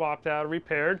be swapped out or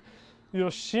repaired.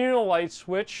 You'll see a light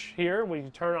switch here where you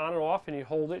turn on and off, and you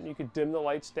hold it and you can dim the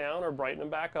lights down or brighten them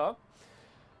back up.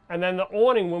 And then the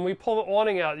awning, when we pull the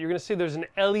awning out, you're going to see there's an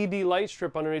LED light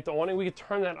strip underneath the awning. We can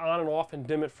turn that on and off and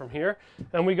dim it from here.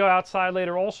 And we go outside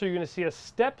later also, you're going to see a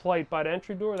step light by the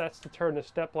entry door. That's to turn the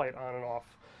step light on and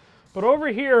off. But over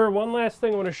here, one last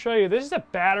thing I want to show you. This is a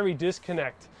battery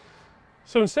disconnect.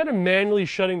 So instead of manually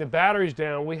shutting the batteries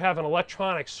down, we have an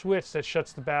electronic switch that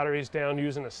shuts the batteries down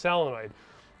using a solenoid.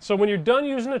 So when you're done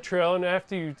using the trailer, and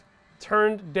after you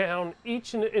turned down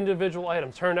each individual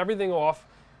item, turn everything off,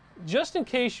 just in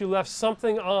case you left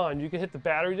something on, you can hit the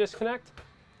battery disconnect,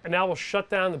 and that will shut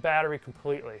down the battery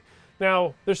completely.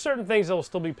 Now, there's certain things that will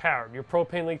still be powered, your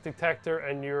propane leak detector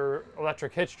and your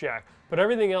electric hitch jack, but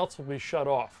everything else will be shut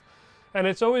off. And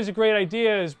it's always a great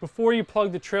idea is before you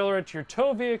plug the trailer into your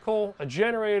tow vehicle, a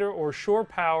generator, or shore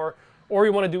power, or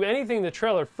you want to do anything in the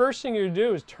trailer, first thing you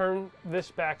do is turn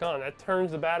this back on. That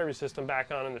turns the battery system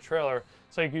back on in the trailer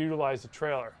so you can utilize the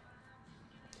trailer.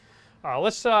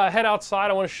 Let's head outside.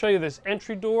 I want to show you this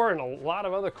entry door and a lot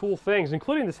of other cool things,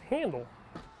 including this handle.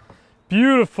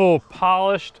 Beautiful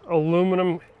polished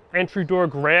aluminum entry door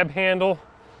grab handle.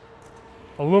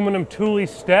 Aluminum Thule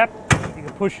step. You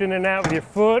can push in and out with your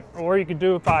foot, or you can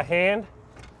do it by hand.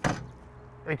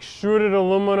 Extruded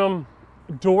aluminum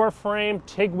door frame,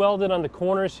 TIG welded on the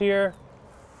corners here.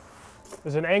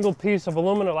 There's an angled piece of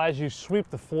aluminum that allows you to sweep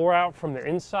the floor out from the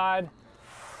inside.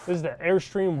 This is the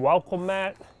Airstream welcome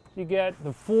mat you get.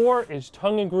 The floor is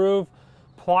tongue and groove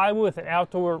plywood with an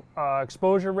outdoor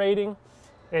exposure rating.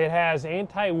 It has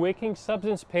anti-wicking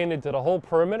substance painted to the whole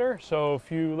perimeter, so if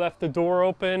you left the door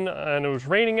open and it was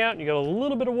raining out and you got a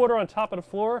little bit of water on top of the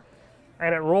floor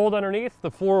and it rolled underneath,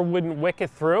 the floor wouldn't wick it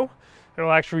through.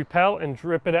 It'll actually repel and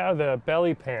drip it out of the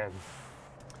belly pan.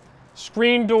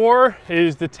 Screen door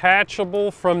is detachable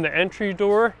from the entry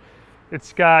door.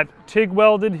 It's got TIG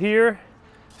welded here,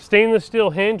 stainless steel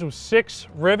hinge with 6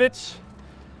 rivets,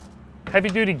 heavy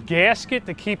duty gasket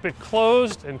to keep it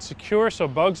closed and secure so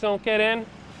bugs don't get in.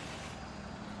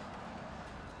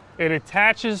 It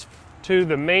attaches to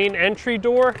the main entry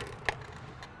door.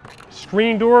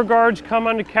 Screen door guards come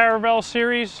on the Caravel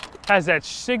series. Has that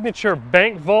signature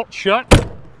bank vault shut.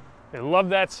 They love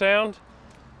that sound.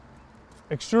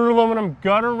 Extruded aluminum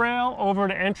gutter rail over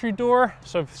the entry door,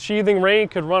 so if sheathing rain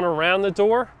could run around the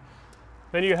door.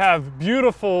 Then you have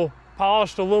beautiful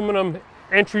polished aluminum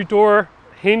entry door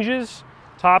hinges,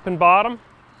 top and bottom.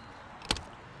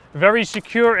 Very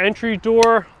secure entry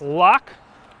door lock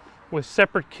with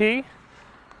separate key.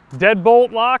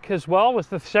 Deadbolt lock as well with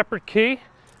the separate key.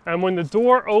 And when the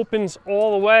door opens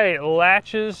all the way, it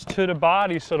latches to the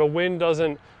body so the wind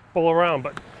doesn't blow around.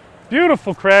 But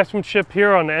beautiful craftsmanship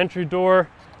here on the entry door.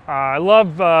 I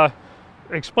love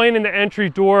explaining the entry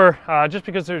door just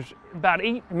because there's about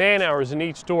 8 man-hours in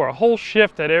each door. A whole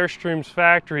shift at Airstream's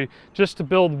factory just to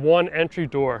build one entry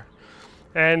door.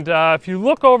 And if you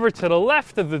look over to the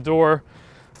left of the door,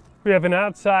 we have an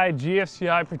outside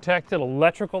GFCI protected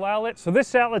electrical outlet. So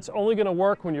this outlet's only going to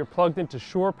work when you're plugged into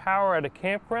shore power at a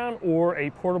campground or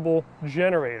a portable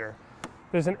generator.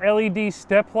 There's an LED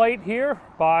step light here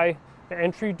by the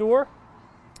entry door.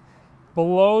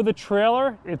 Below the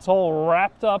trailer, it's all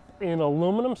wrapped up in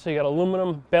aluminum. So you got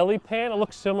aluminum belly pan. It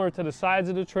looks similar to the sides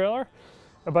of the trailer,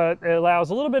 but it allows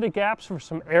a little bit of gaps for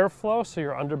some airflow so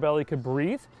your underbelly could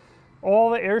breathe.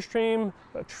 All the Airstream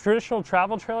traditional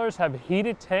travel trailers have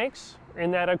heated tanks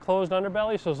in that enclosed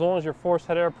underbelly, so as long as your forced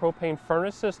head air propane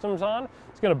furnace system's on,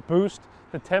 it's going to boost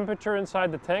the temperature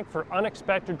inside the tank for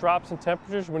unexpected drops in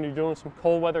temperatures when you're doing some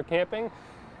cold weather camping.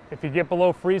 If you get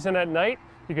below freezing at night,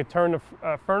 you could turn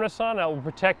the furnace on. That will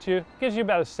protect you. It gives you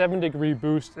about a 7-degree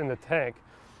boost in the tank.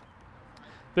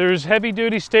 There's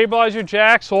heavy-duty stabilizer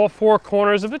jacks all 4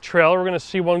 corners of the trailer. We're going to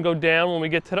see one go down when we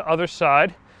get to the other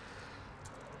side.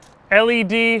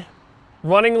 LED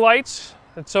running lights.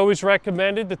 It's always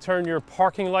recommended to turn your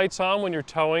parking lights on when you're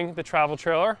towing the travel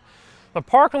trailer. The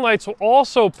parking lights will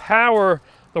also power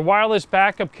the wireless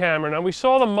backup camera. Now we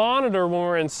saw the monitor when we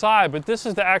were inside, but this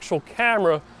is the actual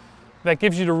camera that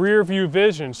gives you the rear view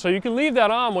vision. So you can leave that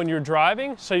on when you're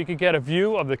driving so you can get a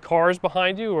view of the cars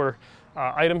behind you or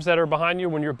items that are behind you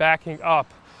when you're backing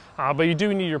up. But you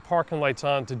do need your parking lights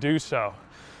on to do so.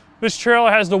 This trailer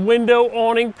has the window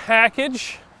awning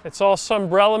package. It's all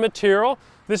sunbrella material.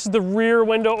 This is the rear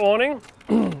window awning.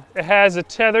 It has a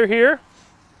tether here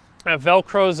that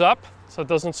velcros up so it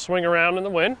doesn't swing around in the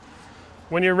wind.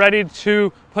 When you're ready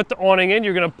to put the awning in,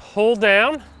 you're going to pull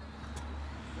down,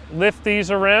 lift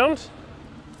these around,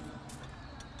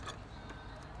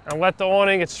 and let the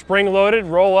awning, it's spring loaded,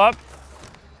 roll up.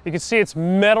 You can see it's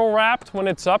metal wrapped when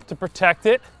it's up to protect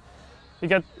it. You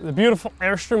got the beautiful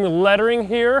Airstream lettering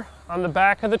here on the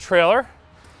back of the trailer.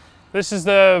 This is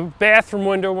the bathroom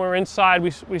window. When we're inside,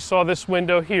 we saw this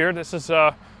window here. This is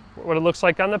what it looks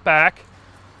like on the back.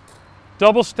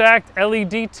 Double stacked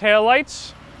LED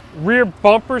taillights, rear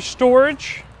bumper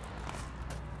storage.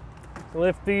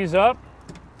 Lift these up,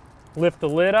 lift the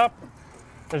lid up.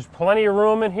 There's plenty of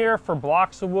room in here for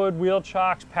blocks of wood, wheel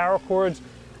chocks, power cords,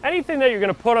 anything that you're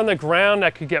going to put on the ground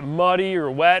that could get muddy or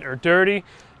wet or dirty.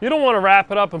 You don't want to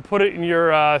wrap it up and put it in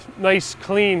your nice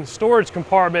clean storage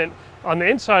compartment on the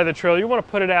inside of the trailer. You want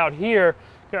to put it out here.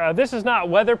 This is not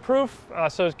weatherproof,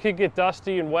 so it could get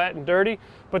dusty and wet and dirty,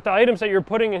 but the items that you're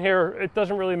putting in here, it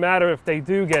doesn't really matter if they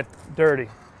do get dirty.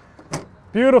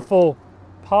 Beautiful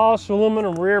polished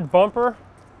aluminum rear bumper.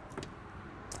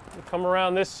 You come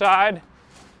around this side,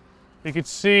 you can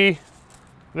see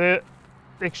the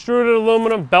extruded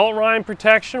aluminum belt line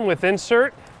protection with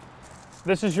insert.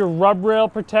 This is your rub rail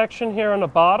protection here on the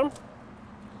bottom.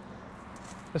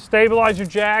 The stabilizer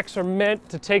jacks are meant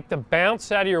to take the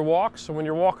bounce out of your walk, so when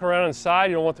you're walking around inside,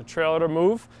 you don't want the trailer to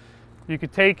move. You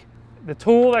could take the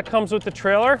tool that comes with the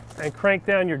trailer and crank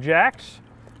down your jacks.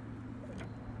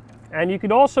 And you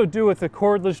could also do with a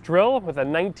cordless drill with a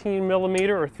 19mm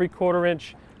or 3/4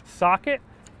 inch socket,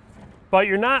 but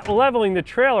you're not leveling the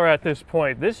trailer at this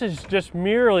point. This is just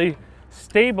merely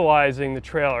stabilizing the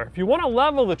trailer. If you want to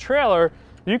level the trailer,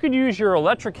 you could use your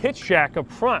electric hitch jack up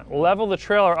front, level the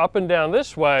trailer up and down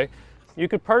this way. You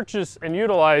could purchase and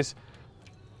utilize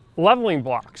leveling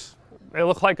blocks. They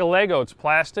look like a Lego. It's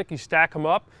plastic. You stack them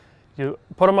up, you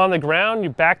put them on the ground, you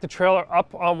back the trailer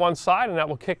up on one side, and that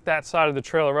will kick that side of the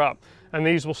trailer up. And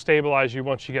these will stabilize you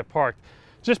once you get parked.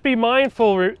 Just be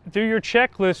mindful, do your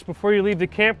checklist before you leave the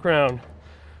campground.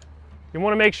 You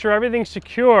want to make sure everything's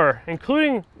secure,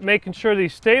 including making sure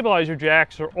these stabilizer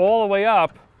jacks are all the way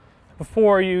up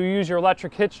before you use your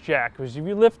electric hitch jack, because if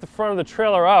you lift the front of the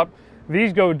trailer up,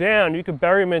 these go down, you can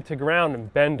bury them into ground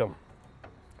and bend them.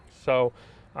 So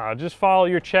just follow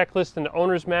your checklist in the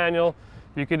owner's manual.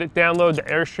 You can download the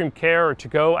Airstream Care or To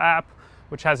Go app,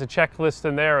 which has a checklist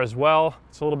in there as well.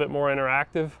 It's a little bit more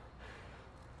interactive.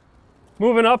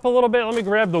 Moving up a little bit, let me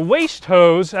grab the waste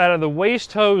hose out of the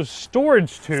waste hose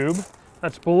storage tube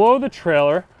that's below the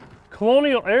trailer.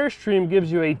 Colonial Airstream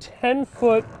gives you a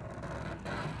 10-foot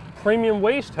premium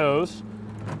waste hose,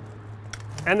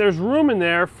 and there's room in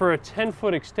there for a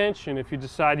 10-foot extension if you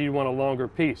decide you want a longer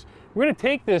piece. We're going to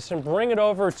take this and bring it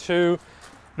over to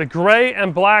the gray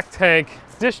and black tank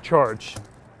discharge.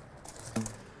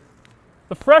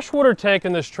 The freshwater tank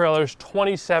in this trailer is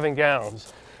 27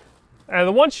 gallons.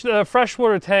 And once the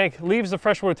freshwater tank leaves the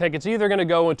freshwater tank, it's either going to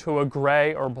go into a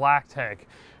gray or black tank.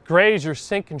 Gray is your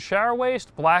sink and shower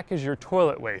waste, black is your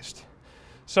toilet waste.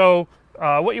 So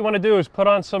what you want to do is put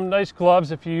on some nice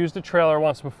gloves if you used the trailer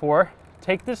once before.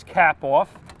 Take this cap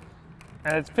off,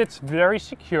 and it fits very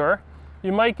secure.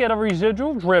 You might get a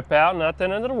residual drip out, not the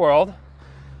end of the world.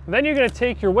 Then you're going to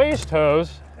take your waste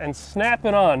hose and snap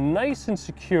it on nice and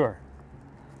secure.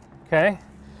 Okay?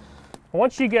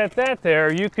 Once you get that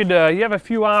there, you have a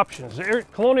few options.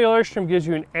 Colonial Airstream gives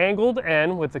you an angled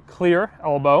end with a clear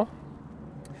elbow.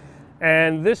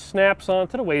 And this snaps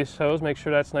onto the waste hose, make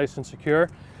sure that's nice and secure.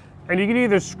 And you can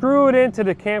either screw it into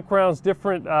the campground's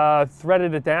different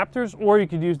threaded adapters, or you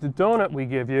could use the donut we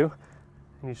give you.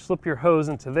 And you slip your hose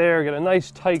into there, get a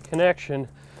nice tight connection,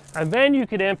 and then you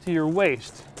could empty your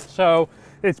waste. So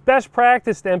it's best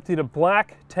practice to empty the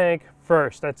black tank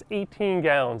first. That's 18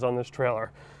 gallons on this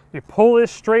trailer. You pull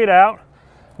this straight out.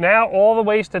 Now all the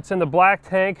waste that's in the black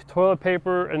tank, toilet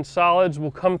paper and solids,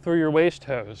 will come through your waste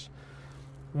hose.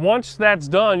 Once that's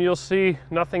done, you'll see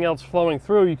nothing else flowing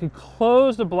through. You can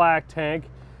close the black tank.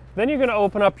 Then you're going to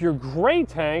open up your gray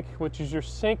tank, which is your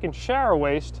sink and shower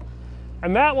waste,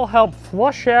 and that will help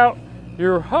flush out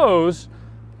your hose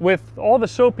with all the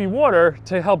soapy water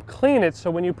to help clean it,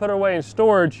 so when you put it away in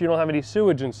storage, you don't have any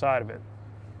sewage inside of it.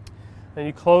 Then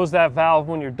you close that valve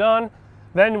when you're done.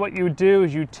 Then what you do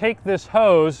is you take this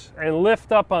hose and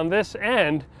lift up on this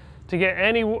end to get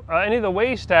any of the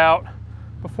waste out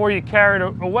before you carry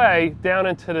it away down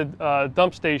into the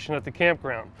dump station at the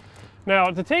campground. Now,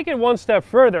 to take it one step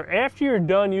further, after you're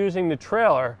done using the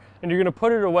trailer and you're going to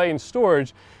put it away in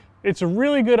storage, it's a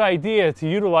really good idea to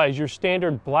utilize your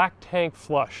standard black tank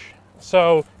flush.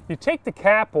 So you take the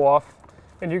cap off,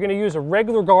 and you're going to use a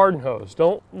regular garden hose.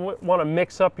 Don't want to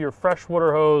mix up your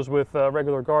freshwater hose with a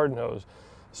regular garden hose.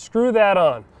 Screw that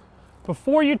on.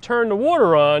 Before you turn the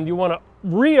water on, you want to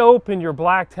reopen your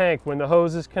black tank when the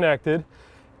hose is connected.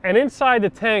 And inside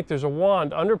the tank, there's a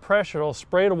wand under pressure. It'll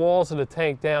spray the walls of the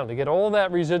tank down to get all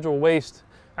that residual waste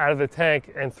out of the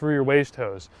tank and through your waste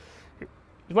hose.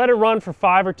 You let it run for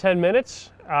 5 or 10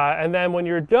 minutes, and then when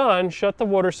you're done, shut the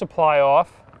water supply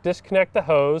off, disconnect the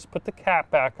hose, put the cap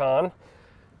back on,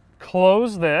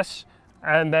 close this,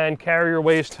 and then carry your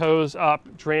waste hose up,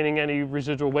 draining any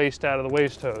residual waste out of the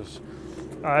waste hose.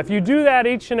 If you do that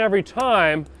each and every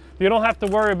time, you don't have to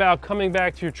worry about coming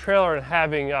back to your trailer and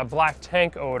having a black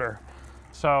tank odor.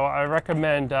 So I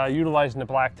recommend utilizing the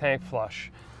black tank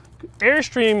flush.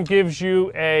 Airstream gives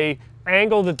you a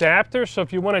angled adapter, so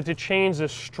if you wanted to change the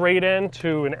straight end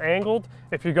to an angled,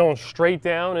 if you're going straight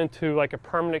down into like a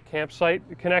permanent campsite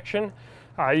connection,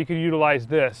 you could utilize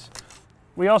this.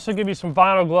 We also give you some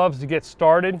vinyl gloves to get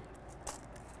started,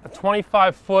 a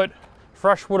 25-foot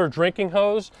freshwater drinking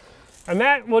hose, and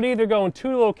that would either go in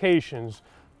 2 locations,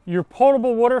 your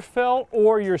potable water fill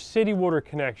or your city water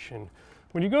connection.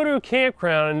 When you go to a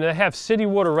campground and they have city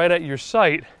water right at your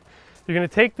site, you're going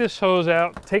to take this hose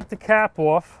out, take the cap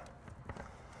off,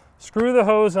 screw the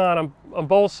hose on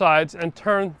both sides, and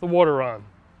turn the water on.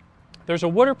 There's a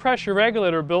water pressure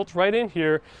regulator built right in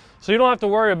here, so you don't have to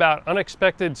worry about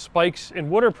unexpected spikes in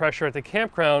water pressure at the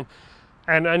campground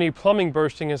and any plumbing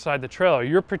bursting inside the trailer.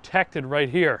 You're protected right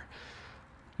here.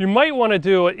 You might want to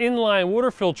do an inline water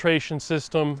filtration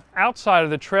system outside of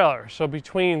the trailer. So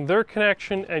between their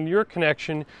connection and your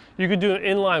connection, you could do an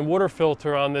inline water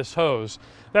filter on this hose.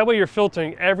 That way you're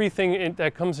filtering everything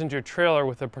that comes into your trailer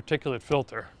with a particulate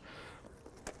filter.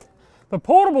 The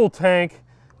potable tank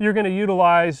you're going to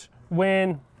utilize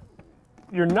when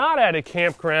you're not at a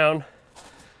campground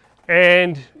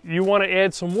and you want to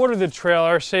add some water to the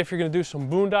trailer. Say if you're going to do some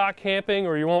boondock camping,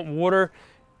 or you want water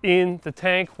in the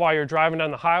tank while you're driving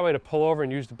down the highway to pull over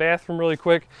and use the bathroom really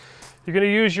quick. You're going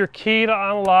to use your key to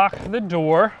unlock the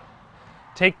door,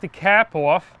 take the cap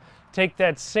off, take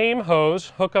that same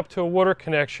hose, hook up to a water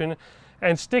connection,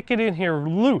 and stick it in here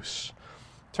loose.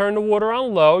 Turn the water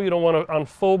on low. You don't want it on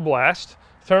full blast.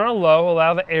 Turn on low,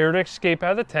 allow the air to escape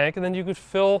out of the tank, and then you could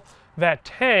fill that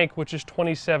tank, which is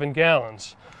 27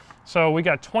 gallons. So we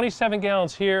got 27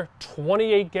 gallons here,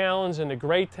 28 gallons in the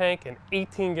gray tank, and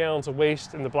 18 gallons of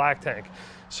waste in the black tank.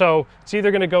 So it's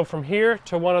either going to go from here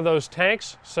to one of those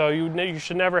tanks, so you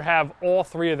should never have all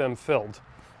 3 of them filled.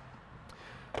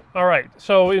 All right,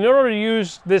 so in order to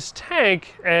use this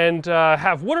tank and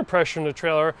have water pressure in the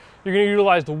trailer, you're going to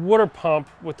utilize the water pump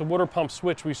with the water pump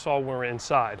switch we saw when we were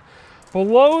inside.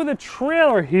 Below the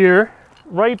trailer here,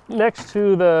 right next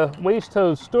to the waste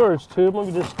hose storage tube, let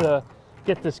me just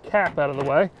get this cap out of the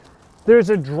way, there's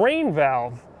a drain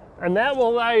valve, and that will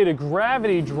allow you to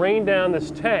gravity drain down this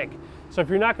tank. So if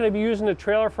you're not going to be using the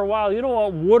trailer for a while, you don't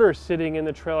want water sitting in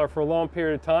the trailer for a long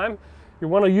period of time. You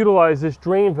want to utilize this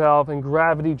drain valve and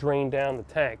gravity drain down the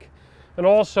tank. And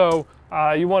also,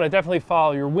 you want to definitely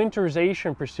follow your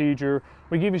winterization procedure.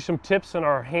 We give you some tips in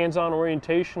our hands-on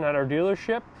orientation at our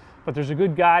dealership, but there's a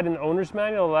good guide in the owner's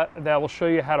manual that will show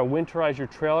you how to winterize your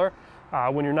trailer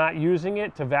when you're not using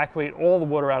it to evacuate all the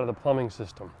water out of the plumbing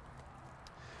system.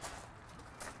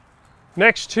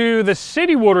 Next to the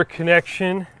city water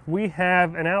connection, we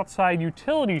have an outside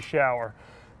utility shower.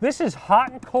 This is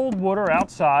hot and cold water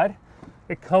outside.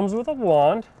 It comes with a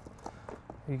wand.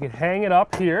 You can hang it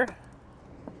up here.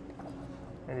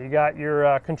 And you got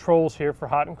your controls here for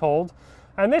hot and cold.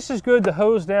 And this is good to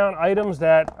hose down items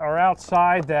that are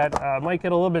outside that might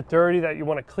get a little bit dirty that you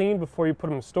want to clean before you put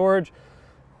them in storage.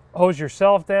 Hose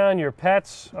yourself down, your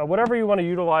pets, whatever you want to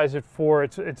utilize it for,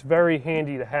 it's very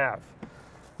handy to have.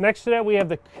 Next to that, we have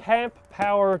the camp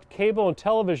powered cable and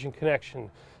television connection.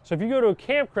 So if you go to a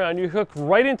campground, you hook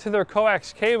right into their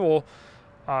coax cable,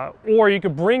 or you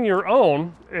could bring your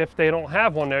own if they don't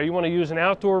have one there. You want to use an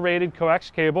outdoor rated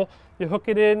coax cable. You hook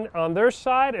it in on their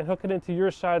side and hook it into your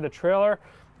side of the trailer.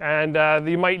 And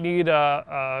you might need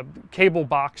a cable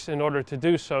box in order to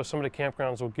do so. Some of the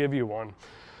campgrounds will give you one.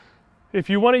 If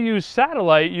you want to use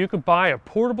satellite, you could buy a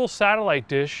portable satellite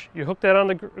dish. You hook that on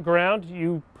the ground,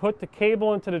 you put the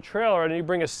cable into the trailer, and you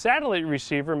bring a satellite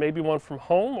receiver, maybe one from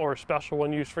home or a special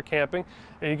one used for camping,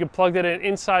 and you can plug that in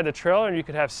inside the trailer, and you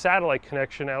could have satellite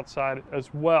connection outside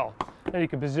as well. And you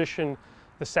can position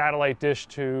the satellite dish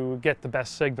to get the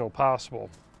best signal possible.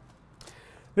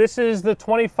 This is the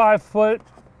 25-foot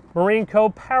Marine Co.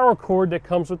 power cord that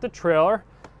comes with the trailer.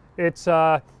 It's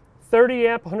 30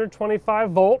 amp,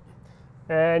 125 volt.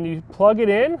 And you plug it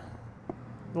in,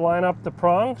 line up the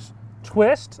prongs,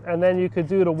 twist, and then you could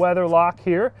do the weather lock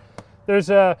here. There's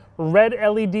a red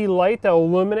LED light that will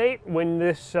illuminate when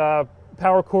this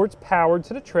power cord's powered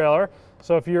to the trailer.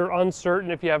 So if you're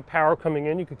uncertain if you have power coming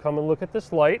in, you could come and look at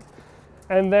this light.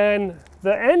 And then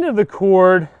the end of the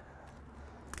cord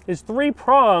is 3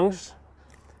 prongs,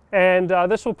 and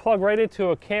this will plug right into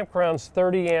a campground's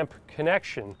 30 amp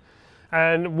connection.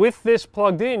 And with this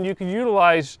plugged in, you can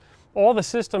utilize all the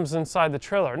systems inside the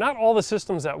trailer. Not all the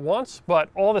systems at once, but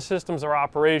all the systems are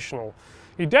operational.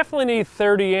 You definitely need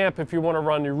 30 amp if you want to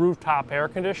run your rooftop air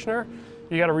conditioner.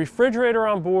 You got a refrigerator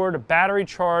on board, a battery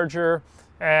charger,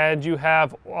 and you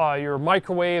have your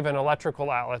microwave and electrical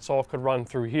outlets all could run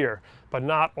through here, but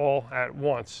not all at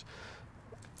once.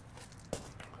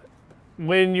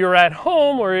 When you're at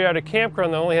home or you're at a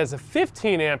campground that only has a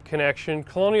 15 amp connection,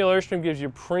 Colonial Airstream gives you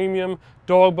a premium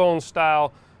dog bone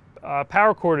style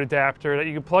power cord adapter that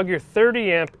you can plug your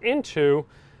 30 amp into,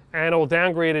 and it will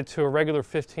downgrade it to a regular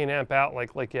 15 amp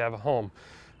outlet like you have at home.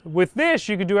 With this,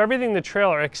 you can do everything in the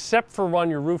trailer except for run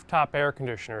your rooftop air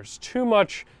conditioner. It's too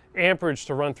much amperage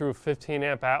to run through a 15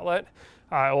 amp outlet.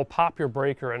 It will pop your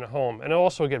breaker in home, and it'll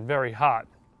also get very hot.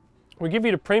 We give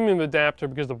you the premium adapter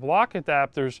because the block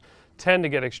adapters tend to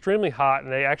get extremely hot,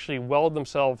 and they actually weld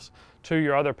themselves to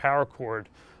your other power cord.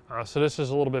 So this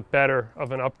is a little bit better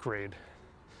of an upgrade.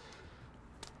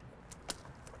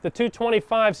 The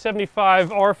 225/75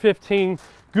 R15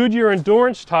 Goodyear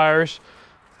Endurance tires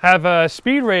have a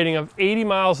speed rating of 80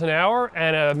 miles an hour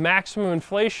and a maximum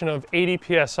inflation of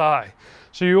 80 psi.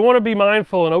 So you want to be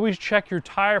mindful and always check your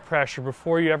tire pressure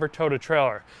before you ever tow the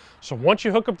trailer. So once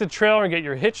you hook up the trailer and get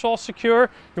your hitch all secure,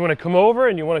 you want to come over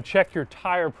and you want to check your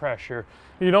tire pressure.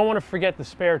 You don't want to forget the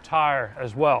spare tire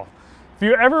as well. If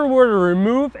you ever were to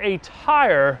remove a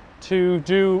tire to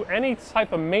do any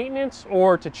type of maintenance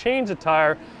or to change a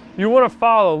tire, you want to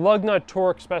follow lug nut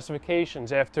torque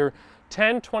specifications. After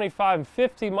 10, 25, and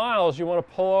 50 miles, you want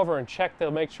to pull over and check to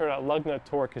make sure that lug nut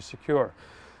torque is secure.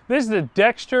 This is the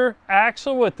Dexter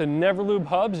axle with the Neverlube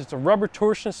hubs. It's a rubber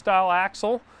torsion style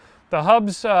axle. The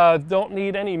hubs don't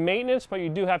need any maintenance, but you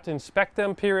do have to inspect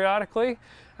them periodically.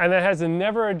 And it has a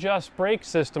never adjust brake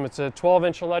system. It's a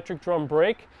 12-inch electric drum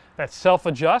brake that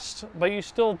self-adjusts, but you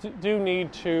still do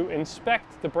need to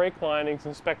inspect the brake linings,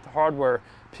 inspect the hardware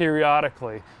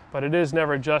periodically, but it is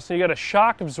never adjusted. You got a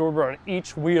shock absorber on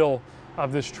each wheel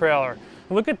of this trailer.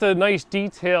 Look at the nice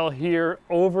detail here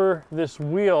over this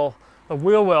wheel, the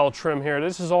wheel well trim here.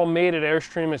 This is all made at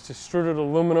Airstream. It's extruded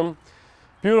aluminum.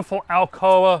 Beautiful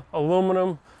Alcoa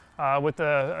aluminum with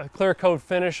a clear coat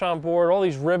finish on board. All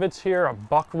these rivets here are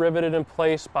buck riveted in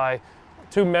place by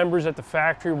 2 members at the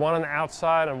factory, one on the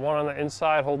outside and one on the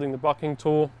inside holding the bucking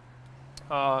tool.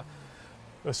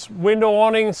 This window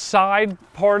awning side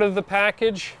part of the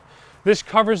package, this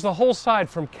covers the whole side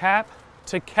from cap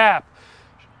to cap.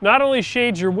 Not only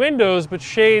shades your windows, but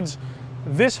shades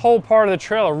this whole part of the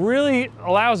trailer really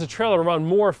allows the trailer to run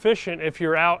more efficient if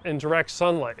you're out in direct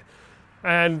sunlight.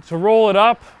 And to roll it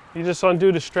up, you just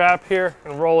undo the strap here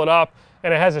and roll it up,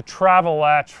 and it has a travel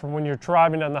latch for when you're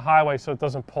driving down the highway so it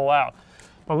doesn't pull out.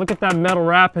 But look at that metal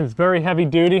wrapping, it's very heavy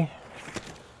duty.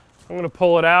 I'm going to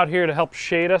pull it out here to help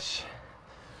shade us.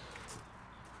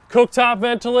 Cooktop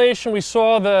ventilation, we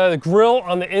saw the grill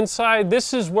on the inside.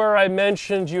 This is where I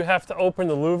mentioned you have to open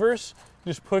the louvers.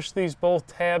 Just push these both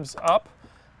tabs up,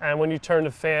 and when you turn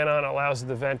the fan on, it allows it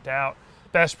to vent out.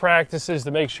 Best practice is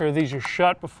to make sure these are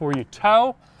shut before you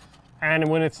tow, and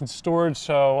when it's in storage,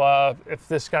 so if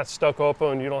this got stuck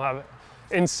open, you don't have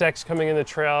insects coming in the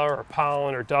trailer, or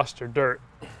pollen, or dust, or dirt.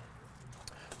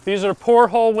 These are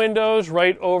porthole windows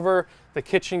right over the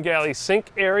kitchen galley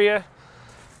sink area.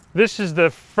 This is the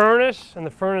furnace and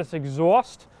the furnace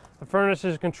exhaust. The furnace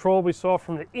is controlled, we saw,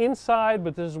 from the inside,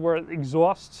 but this is where it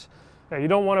exhausts. Now, you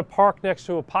don't want to park next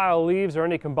to a pile of leaves or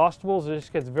any combustibles. It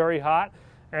just gets very hot.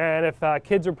 And if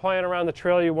kids are playing around the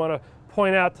trailer, you want to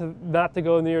point out not to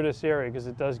go near this area because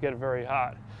it does get very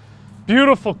hot.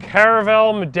 Beautiful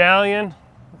Caravel medallion.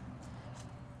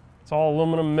 It's all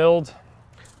aluminum milled.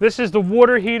 This is the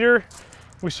water heater.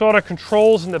 We saw the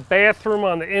controls in the bathroom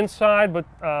on the inside, but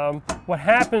what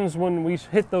happens when we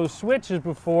hit those switches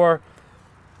before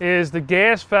is the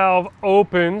gas valve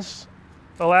opens,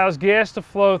 allows gas to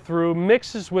flow through,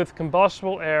 mixes with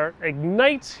combustible air,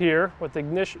 ignites here with the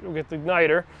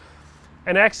igniter,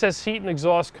 and excess heat and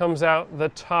exhaust comes out the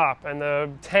top, and the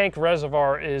tank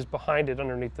reservoir is behind it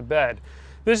underneath the bed.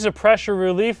 This is a pressure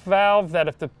relief valve that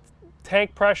if the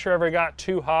tank pressure ever got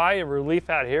too high, it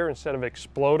relief out here instead of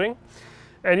exploding.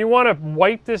 And you want to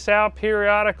wipe this out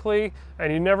periodically,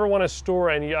 and you never want to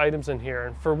store any items in here.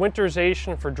 And for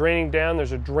winterization, for draining down,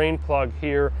 there's a drain plug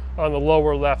here on the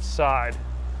lower left side.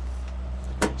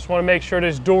 Just want to make sure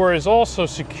this door is also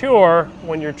secure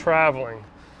when you're traveling.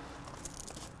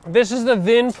 This is the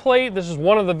VIN plate. This is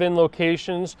one of the VIN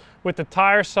locations with the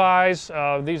tire size.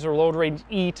 These are load range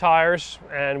E tires,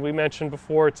 and we mentioned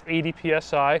before it's 80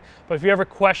 PSI. But if you ever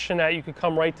question that, you could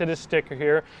come right to this sticker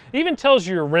here. It even tells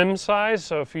you your rim size,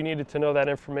 so if you needed to know that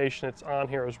information, it's on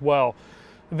here as well.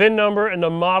 VIN number and the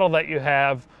model that you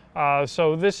have.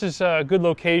 So this is a good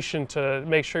location to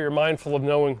make sure you're mindful of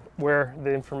knowing where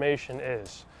the information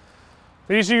is.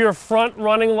 These are your front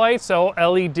running lights,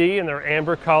 LED, and they're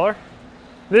amber color.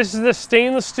 This is the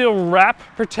stainless steel wrap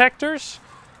protectors.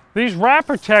 These wrap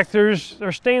protectors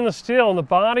are stainless steel and the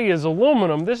body is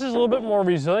aluminum. This is a little bit more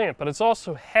resilient, but it's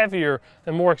also heavier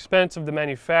and more expensive to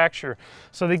manufacture.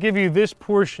 So they give you this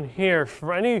portion here.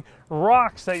 For any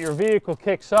rocks that your vehicle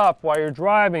kicks up while you're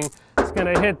driving, it's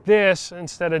going to hit this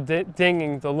instead of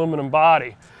dinging the aluminum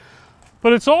body.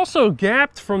 But it's also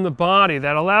gapped from the body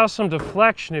that allows some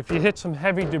deflection if you hit some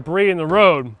heavy debris in the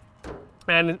road.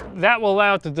 And that will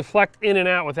allow it to deflect in and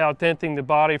out without denting the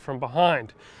body from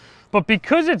behind. But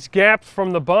because it's gapped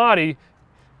from the body,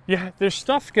 there's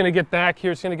stuff going to get back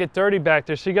here. It's going to get dirty back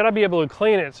there, so you got to be able to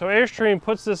clean it. So Airstream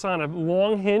puts this on a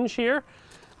long hinge here,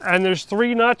 and there's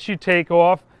 3 nuts you take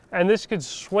off, and this could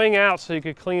swing out so you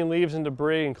could clean leaves and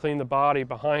debris and clean the body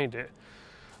behind it.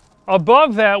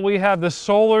 Above that, we have the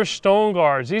solar stone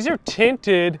guards. These are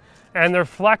tinted and they're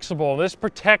flexible. This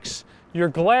protects your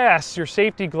glass, your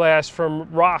safety glass, from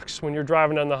rocks when you're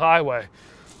driving on the highway.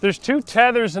 There's 2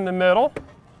 tethers in the middle.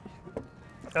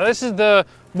 Now this is the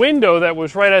window that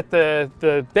was right at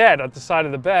the bed, at the side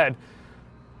of the bed.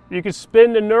 You can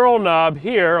spin the knurl knob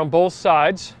here on both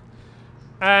sides,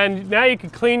 and now you can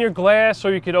clean your glass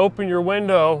or you could open your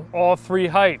window all 3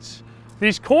 heights.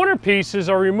 These corner pieces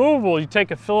are removable. You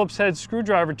take a Phillips head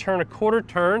screwdriver, turn a 1/4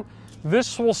 turn.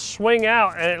 This will swing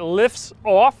out and it lifts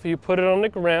off. You put it on the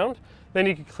ground. Then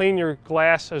you can clean your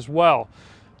glass as well.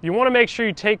 You want to make sure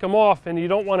you take them off, and you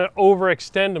don't want to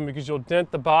overextend them because you'll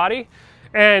dent the body.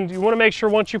 And you want to make sure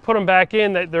once you put them back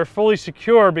in that they're fully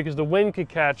secure, because the wind could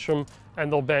catch them and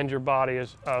they'll bend your body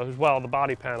as well, the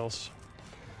body panels.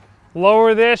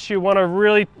 Lower this, you want to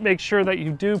really make sure that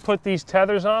you do put these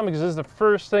tethers on, because this is the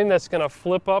first thing that's going to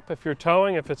flip up if you're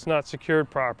towing, if it's not secured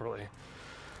properly.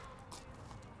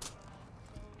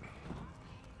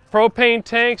 Propane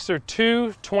tanks are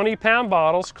 2 20-pound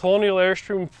bottles. Colonial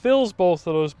Airstream fills both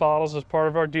of those bottles as part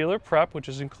of our dealer prep, which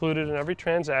is included in every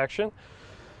transaction.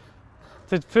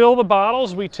 To fill the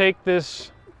bottles, we take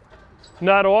this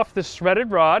nut off this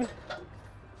threaded rod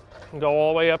and go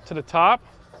all the way up to the top.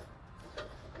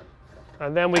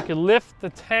 And then we can lift the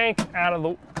tank out of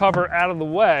the cover out of the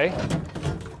way.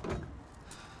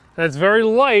 And it's very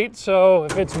light, so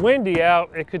if it's windy out,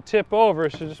 it could tip over,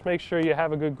 so just make sure you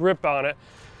have a good grip on it.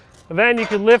 And then you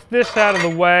can lift this out of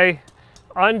the way,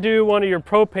 undo one of your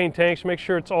propane tanks, make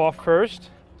sure it's off first.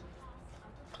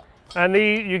 And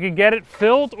you could get it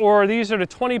filled, or these are the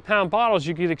 20-pound bottles.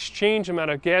 You could exchange them at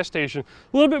a gas station.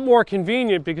 A little bit more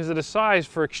convenient because of the size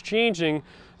for exchanging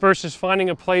versus finding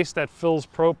a place that fills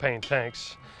propane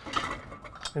tanks.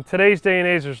 In today's day and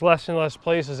age, there's less and less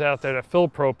places out there that fill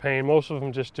propane. Most of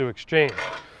them just do exchange.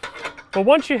 But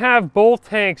once you have both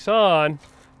tanks on,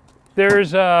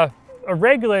 there's a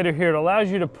regulator here that allows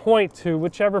you to point to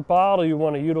whichever bottle you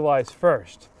want to utilize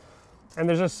first. And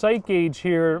there's a sight gauge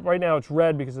here. Right now it's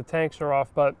red because the tanks are off,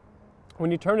 but when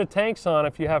you turn the tanks on,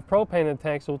 if you have propane in the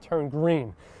tanks, it will turn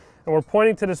green. And we're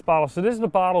pointing to this bottle. So this is the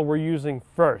bottle we're using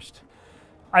first.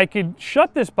 I could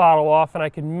shut this bottle off and I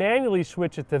could manually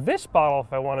switch it to this bottle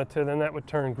if I wanted to, then that would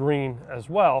turn green as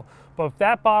well. But if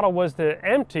that bottle was to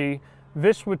empty,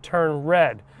 this would turn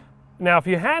red. Now, if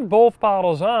you had both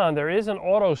bottles on, there is an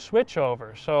auto switch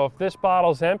over. So if this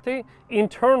bottle's empty,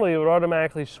 internally it would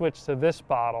automatically switch to this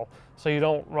bottle so you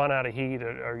don't run out of heat,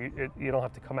 or you don't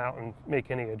have to come out and make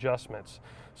any adjustments.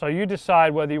 So you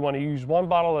decide whether you want to use one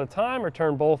bottle at a time or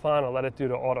turn both on and let it do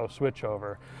the auto switch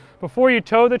over. Before you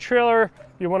tow the trailer,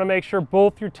 you want to make sure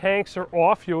both your tanks are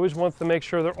off. You always want to make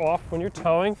sure they're off when you're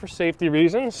towing for safety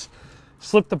reasons.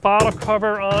 Slip the bottle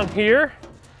cover on here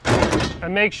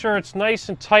and make sure it's nice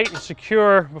and tight and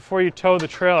secure before you tow the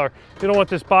trailer. You don't want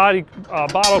this bottle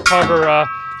cover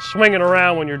swinging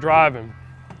around when you're driving.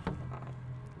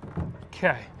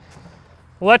 Okay.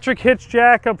 Electric hitch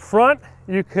jack up front.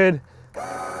 You could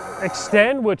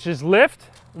extend, which is lift,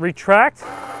 retract,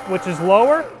 which is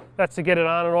lower. That's to get it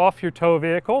on and off your tow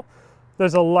vehicle.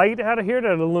 There's a light out of here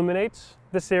that illuminates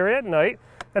this area at night.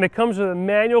 And it comes with a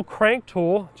manual crank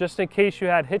tool, just in case you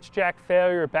had hitch jack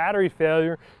failure or battery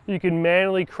failure. You can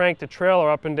manually crank the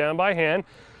trailer up and down by hand.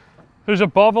 There's a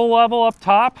bubble level up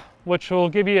top, which will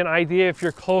give you an idea if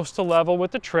you're close to level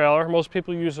with the trailer. Most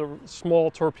people use a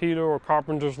small torpedo or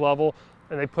carpenter's level,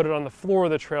 and they put it on the floor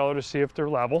of the trailer to see if they're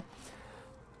level.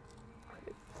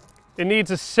 It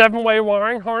needs a 7-way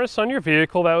wiring harness on your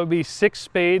vehicle. That would be 6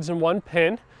 spades and 1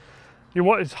 pin.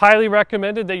 It's highly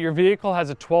recommended that your vehicle has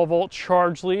a 12-volt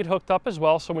charge lead hooked up as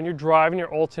well, so when you're driving,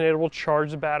 your alternator will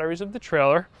charge the batteries of the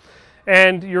trailer.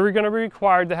 And you're going to be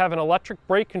required to have an electric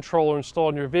brake controller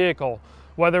installed in your vehicle,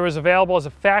 whether it's available as a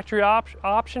factory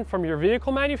option from your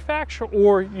vehicle manufacturer,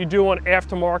 or you do an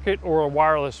aftermarket or a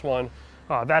wireless one.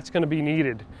 That's going to be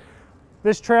needed.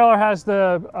 This trailer has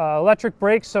the electric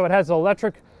brakes, so it has an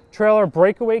electric trailer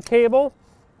breakaway cable.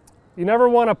 You never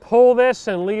want to pull this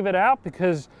and leave it out,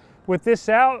 because with this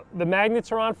out, the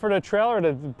magnets are on for the trailer,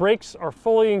 the brakes are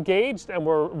fully engaged, and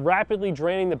we're rapidly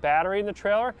draining the battery in the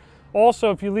trailer.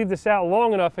 Also, if you leave this out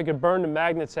long enough, it could burn the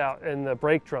magnets out in the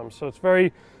brake drums. So it's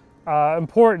very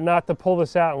important not to pull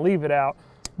this out and leave it out.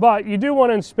 But you do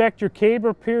want to inspect your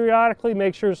cable periodically,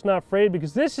 make sure it's not frayed,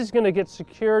 because this is going to get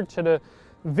secured to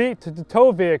the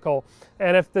tow vehicle.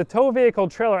 And if the tow vehicle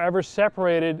trailer ever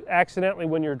separated accidentally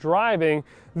when you're driving,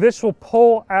 this will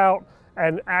pull out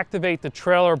and activate the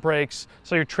trailer brakes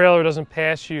so your trailer doesn't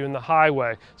pass you in the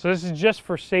highway. So this is just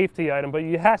for safety item, but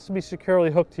it has to be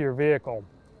securely hooked to your vehicle.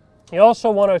 You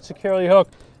also want to securely hook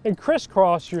and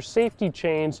crisscross your safety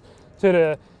chains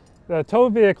to the tow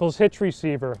vehicle's hitch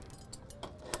receiver.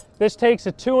 This takes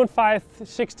a 2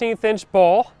 5/16 inch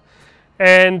ball,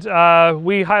 and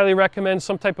we highly recommend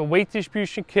some type of weight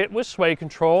distribution kit with sway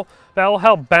control. That will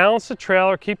help balance the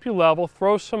trailer, keep you level,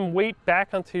 throw some weight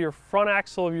back onto your front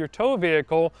axle of your tow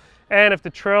vehicle, and if the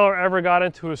trailer ever got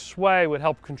into a sway, would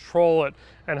help control it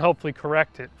and hopefully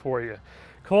correct it for you.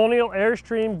 Colonial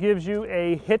Airstream gives you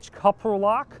a hitch coupler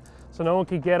lock, so no one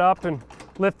can get up and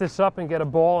lift this up and get a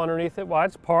ball underneath it while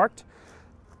it's parked.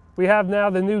 We have now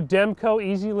the new Demco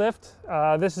Easy Lift.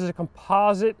 This is a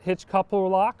composite hitch coupler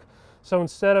lock. So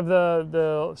instead of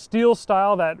the steel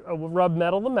style that will rub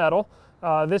metal to metal,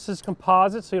 this is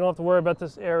composite, so you don't have to worry about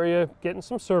this area getting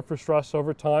some surface rust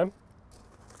over time.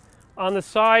 On the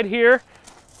side here,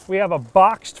 we have a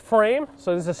boxed frame.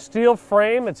 So this is a steel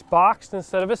frame. It's boxed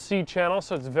instead of a C-channel,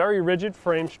 so it's a very rigid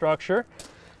frame structure.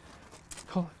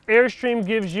 Airstream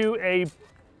gives you a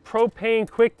propane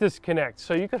quick disconnect.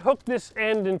 So you could hook this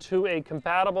end into a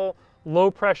compatible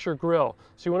low pressure grill.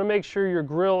 So you want to make sure your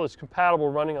grill is compatible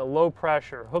running on low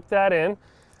pressure. Hook that in,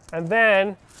 and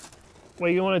then what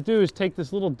you want to do is take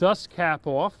this little dust cap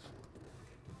off,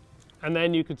 and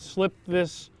then you could slip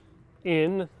this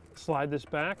in, slide this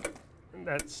back.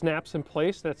 That snaps in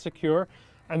place, that's secure.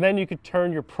 And then you could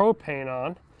turn your propane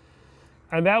on,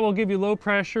 and that will give you low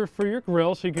pressure for your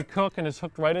grill, so you could cook, and it's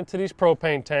hooked right into these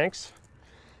propane tanks.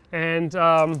 And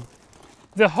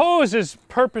the hose is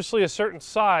purposely a certain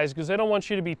size because they don't want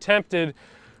you to be tempted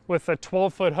with a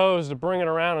 12-foot hose to bring it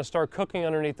around and start cooking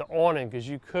underneath the awning, because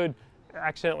you could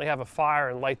accidentally have a fire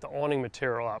and light the awning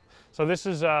material up. So this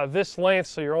is this length,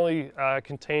 so you're only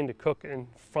contained to cook in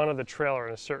front of the trailer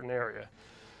in a certain area.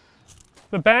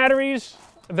 The batteries,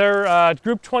 they're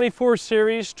Group 24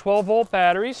 series 12-volt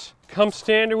batteries. Come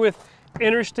standard with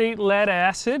interstate lead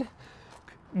acid.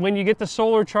 When you get the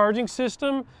solar charging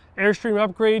system, Airstream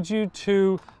upgrades you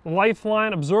to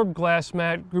Lifeline absorbed glass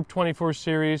mat Group 24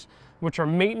 series, which are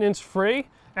maintenance free,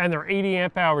 and they're 80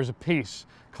 amp hours a piece.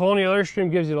 Colonial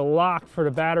Airstream gives you the lock for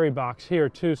the battery box here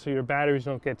too, so your batteries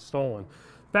don't get stolen.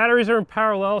 Batteries are in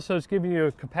parallel, so it's giving you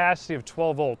a capacity of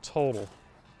 12 volt total.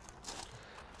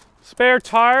 Spare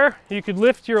tire, you could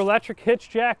lift your electric hitch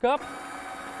jack up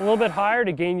a little bit higher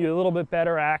to gain you a little bit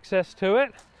better access to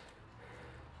it.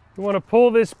 You want to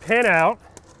pull this pin out.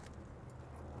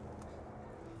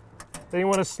 Then you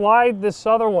want to slide this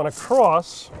other one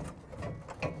across,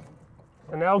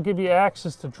 and that'll give you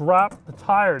access to drop the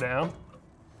tire down.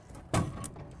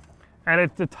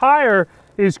 And the tire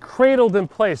is cradled in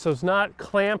place, so it's not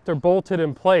clamped or bolted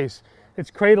in place. It's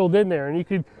cradled in there, and you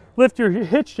could lift your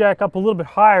hitch jack up a little bit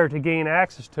higher to gain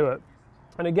access to it.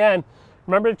 And again,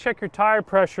 remember to check your tire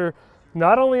pressure,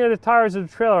 not only on the tires of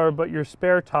the trailer, but your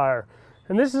spare tire.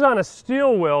 And this is on a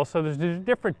steel wheel, so there's a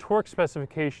different torque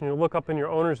specification. You'll look up in your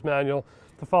owner's manual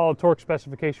to follow torque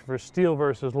specification for steel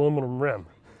versus aluminum rim.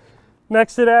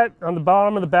 Next to that, on the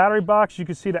bottom of the battery box, you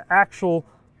can see the actual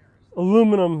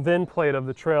aluminum VIN plate of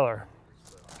the trailer.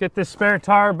 Get this spare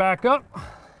tire back up.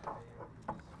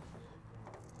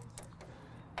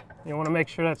 You want to make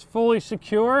sure that's fully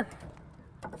secure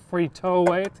before you tow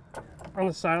away on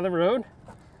the side of the road.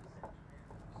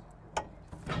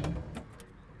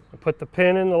 Put the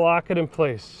pin in to lock it in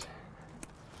place.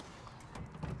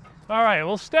 All right,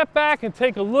 we'll step back and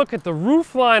take a look at the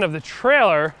roof line of the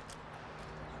trailer.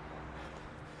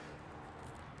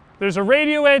 There's a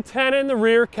radio antenna in the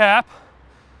rear cap.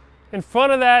 In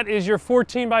front of that is your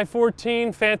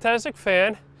 14x14 Fantastic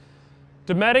fan,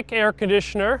 Dometic air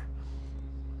conditioner.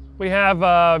 We have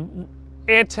an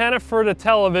antenna for the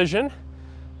television,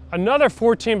 another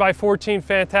 14x14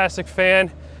 Fantastic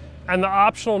fan, and the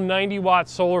optional 90-watt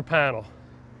solar panel.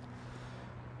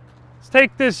 Let's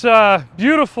take this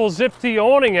beautiful Zip-T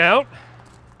awning out.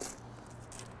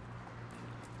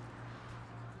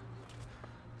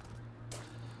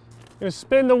 You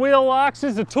spin the wheel locks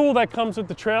is the tool that comes with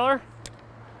the trailer.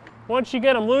 Once you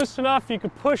get them loose enough, you can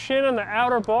push in on the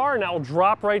outer bar and that will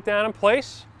drop right down in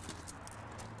place.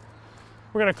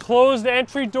 We're going to close the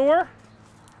entry door.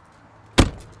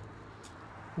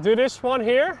 Do this one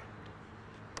here.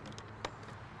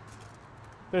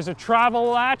 There's a travel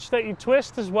latch that you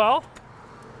twist as well.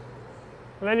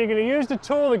 And then you're going to use the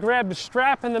tool to grab the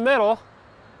strap in the middle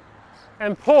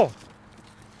and pull.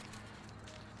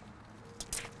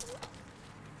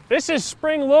 This is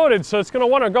spring loaded, so it's going to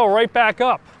want to go right back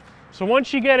up. So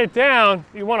once you get it down,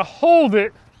 you want to hold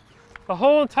it the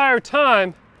whole entire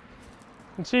time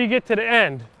until you get to the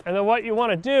end. And then what you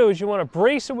want to do is you want to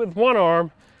brace it with one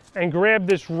arm and grab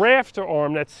this rafter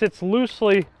arm that sits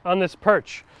loosely on this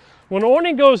perch. When the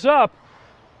awning goes up,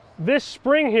 this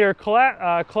spring here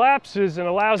collapses and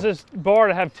allows this bar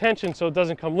to have tension so it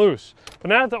doesn't come loose. But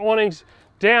now that the awning's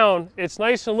down, it's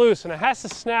nice and loose, and it has to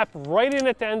snap right in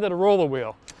at the end of the roller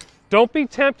wheel. Don't be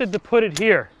tempted to put it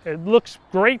here. It looks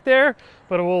great there,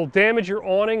 but it will damage your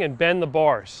awning and bend the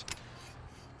bars.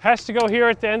 Has to go here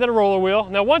at the end of the roller wheel.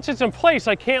 Now once it's in place,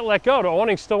 I can't let go. The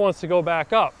awning still wants to go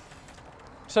back up.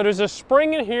 So there's a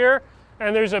spring in here,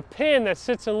 and there's a pin that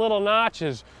sits in little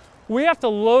notches. We have to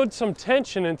load some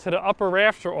tension into the upper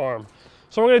rafter arm.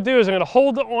 So what I'm going to do is I'm going to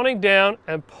hold the awning down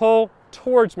and pull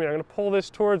towards me. I'm going to pull this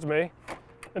towards me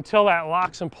until that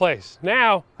locks in place.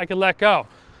 Now I can let go.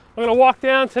 I'm going to walk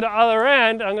down to the other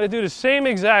end. I'm going to do the same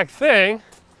exact thing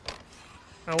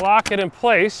and lock it in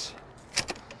place.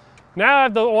 Now I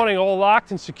have the awning all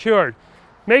locked and secured.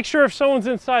 Make sure if someone's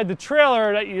inside the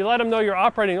trailer that you let them know you're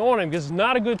operating the awning, because it's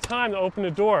not a good time to open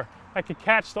the door. I could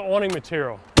catch the awning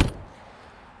material.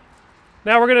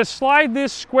 Now we're going to slide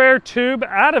this square tube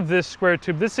out of this square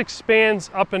tube. This expands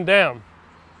up and down.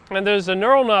 And there's a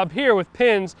knurl knob here with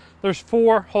pins. There's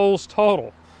 4 holes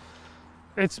total.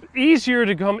 It's easier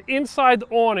to come inside the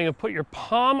awning and put your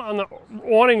palm on the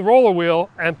awning roller wheel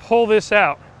and pull this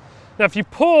out. Now if you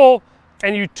pull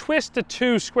and you twist the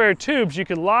 2 square tubes, you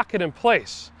can lock it in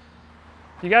place.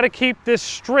 You got to keep this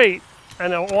straight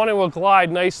and the awning will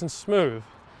glide nice and smooth.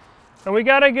 And we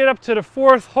got to get up to the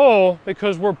 4th hole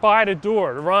because we're by the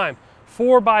door, the rhyme.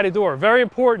 4 by the door. Very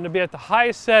important to be at the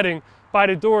highest setting by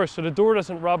the door so the door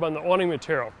doesn't rub on the awning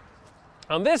material.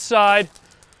 On this side,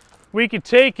 we could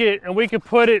take it and we could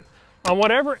put it on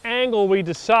whatever angle we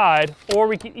decide, or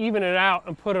we can even it out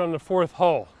and put it on the 4th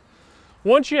hole.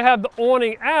 Once you have the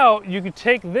awning out, you can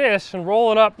take this and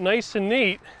roll it up nice and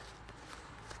neat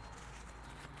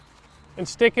and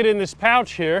stick it in this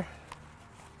pouch here.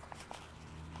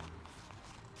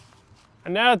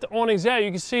 And now that the awning's out,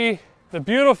 you can see the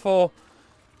beautiful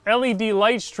LED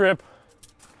light strip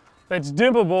that's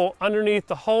dimmable underneath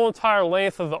the whole entire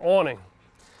length of the awning.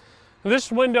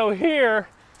 This window here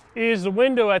is the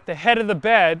window at the head of the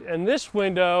bed, and this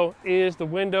window is the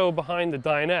window behind the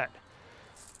dinette.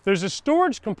 There's a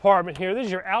storage compartment here. This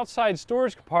is your outside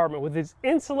storage compartment with its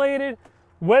insulated,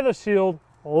 weather-sealed,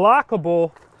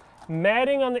 lockable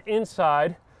matting on the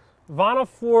inside. Vinyl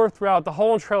floor throughout the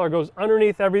whole trailer, goes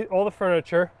underneath all the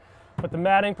furniture, but the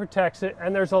matting protects it,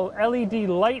 and there's a LED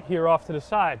light here off to the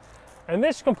side. And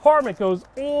this compartment goes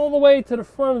all the way to the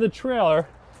front of the trailer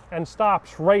and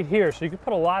stops right here. So you can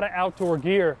put a lot of outdoor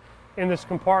gear in this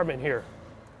compartment here.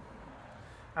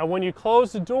 And when you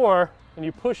close the door and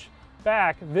you push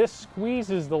back, this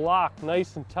squeezes the lock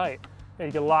nice and tight, and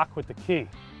you can lock with the key.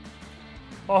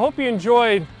 Well, I hope you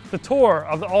enjoyed the tour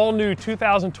of the all-new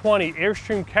 2020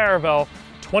 Airstream Caravel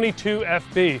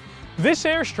 22FB. This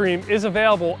Airstream is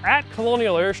available at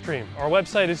Colonial Airstream. Our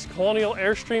website is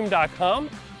colonialairstream.com.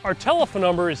 Our telephone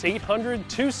number is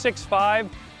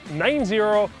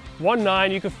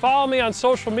 800-265-9019. You can follow me on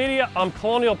social media. I'm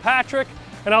Colonial Patrick,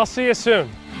 and I'll see you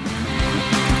soon.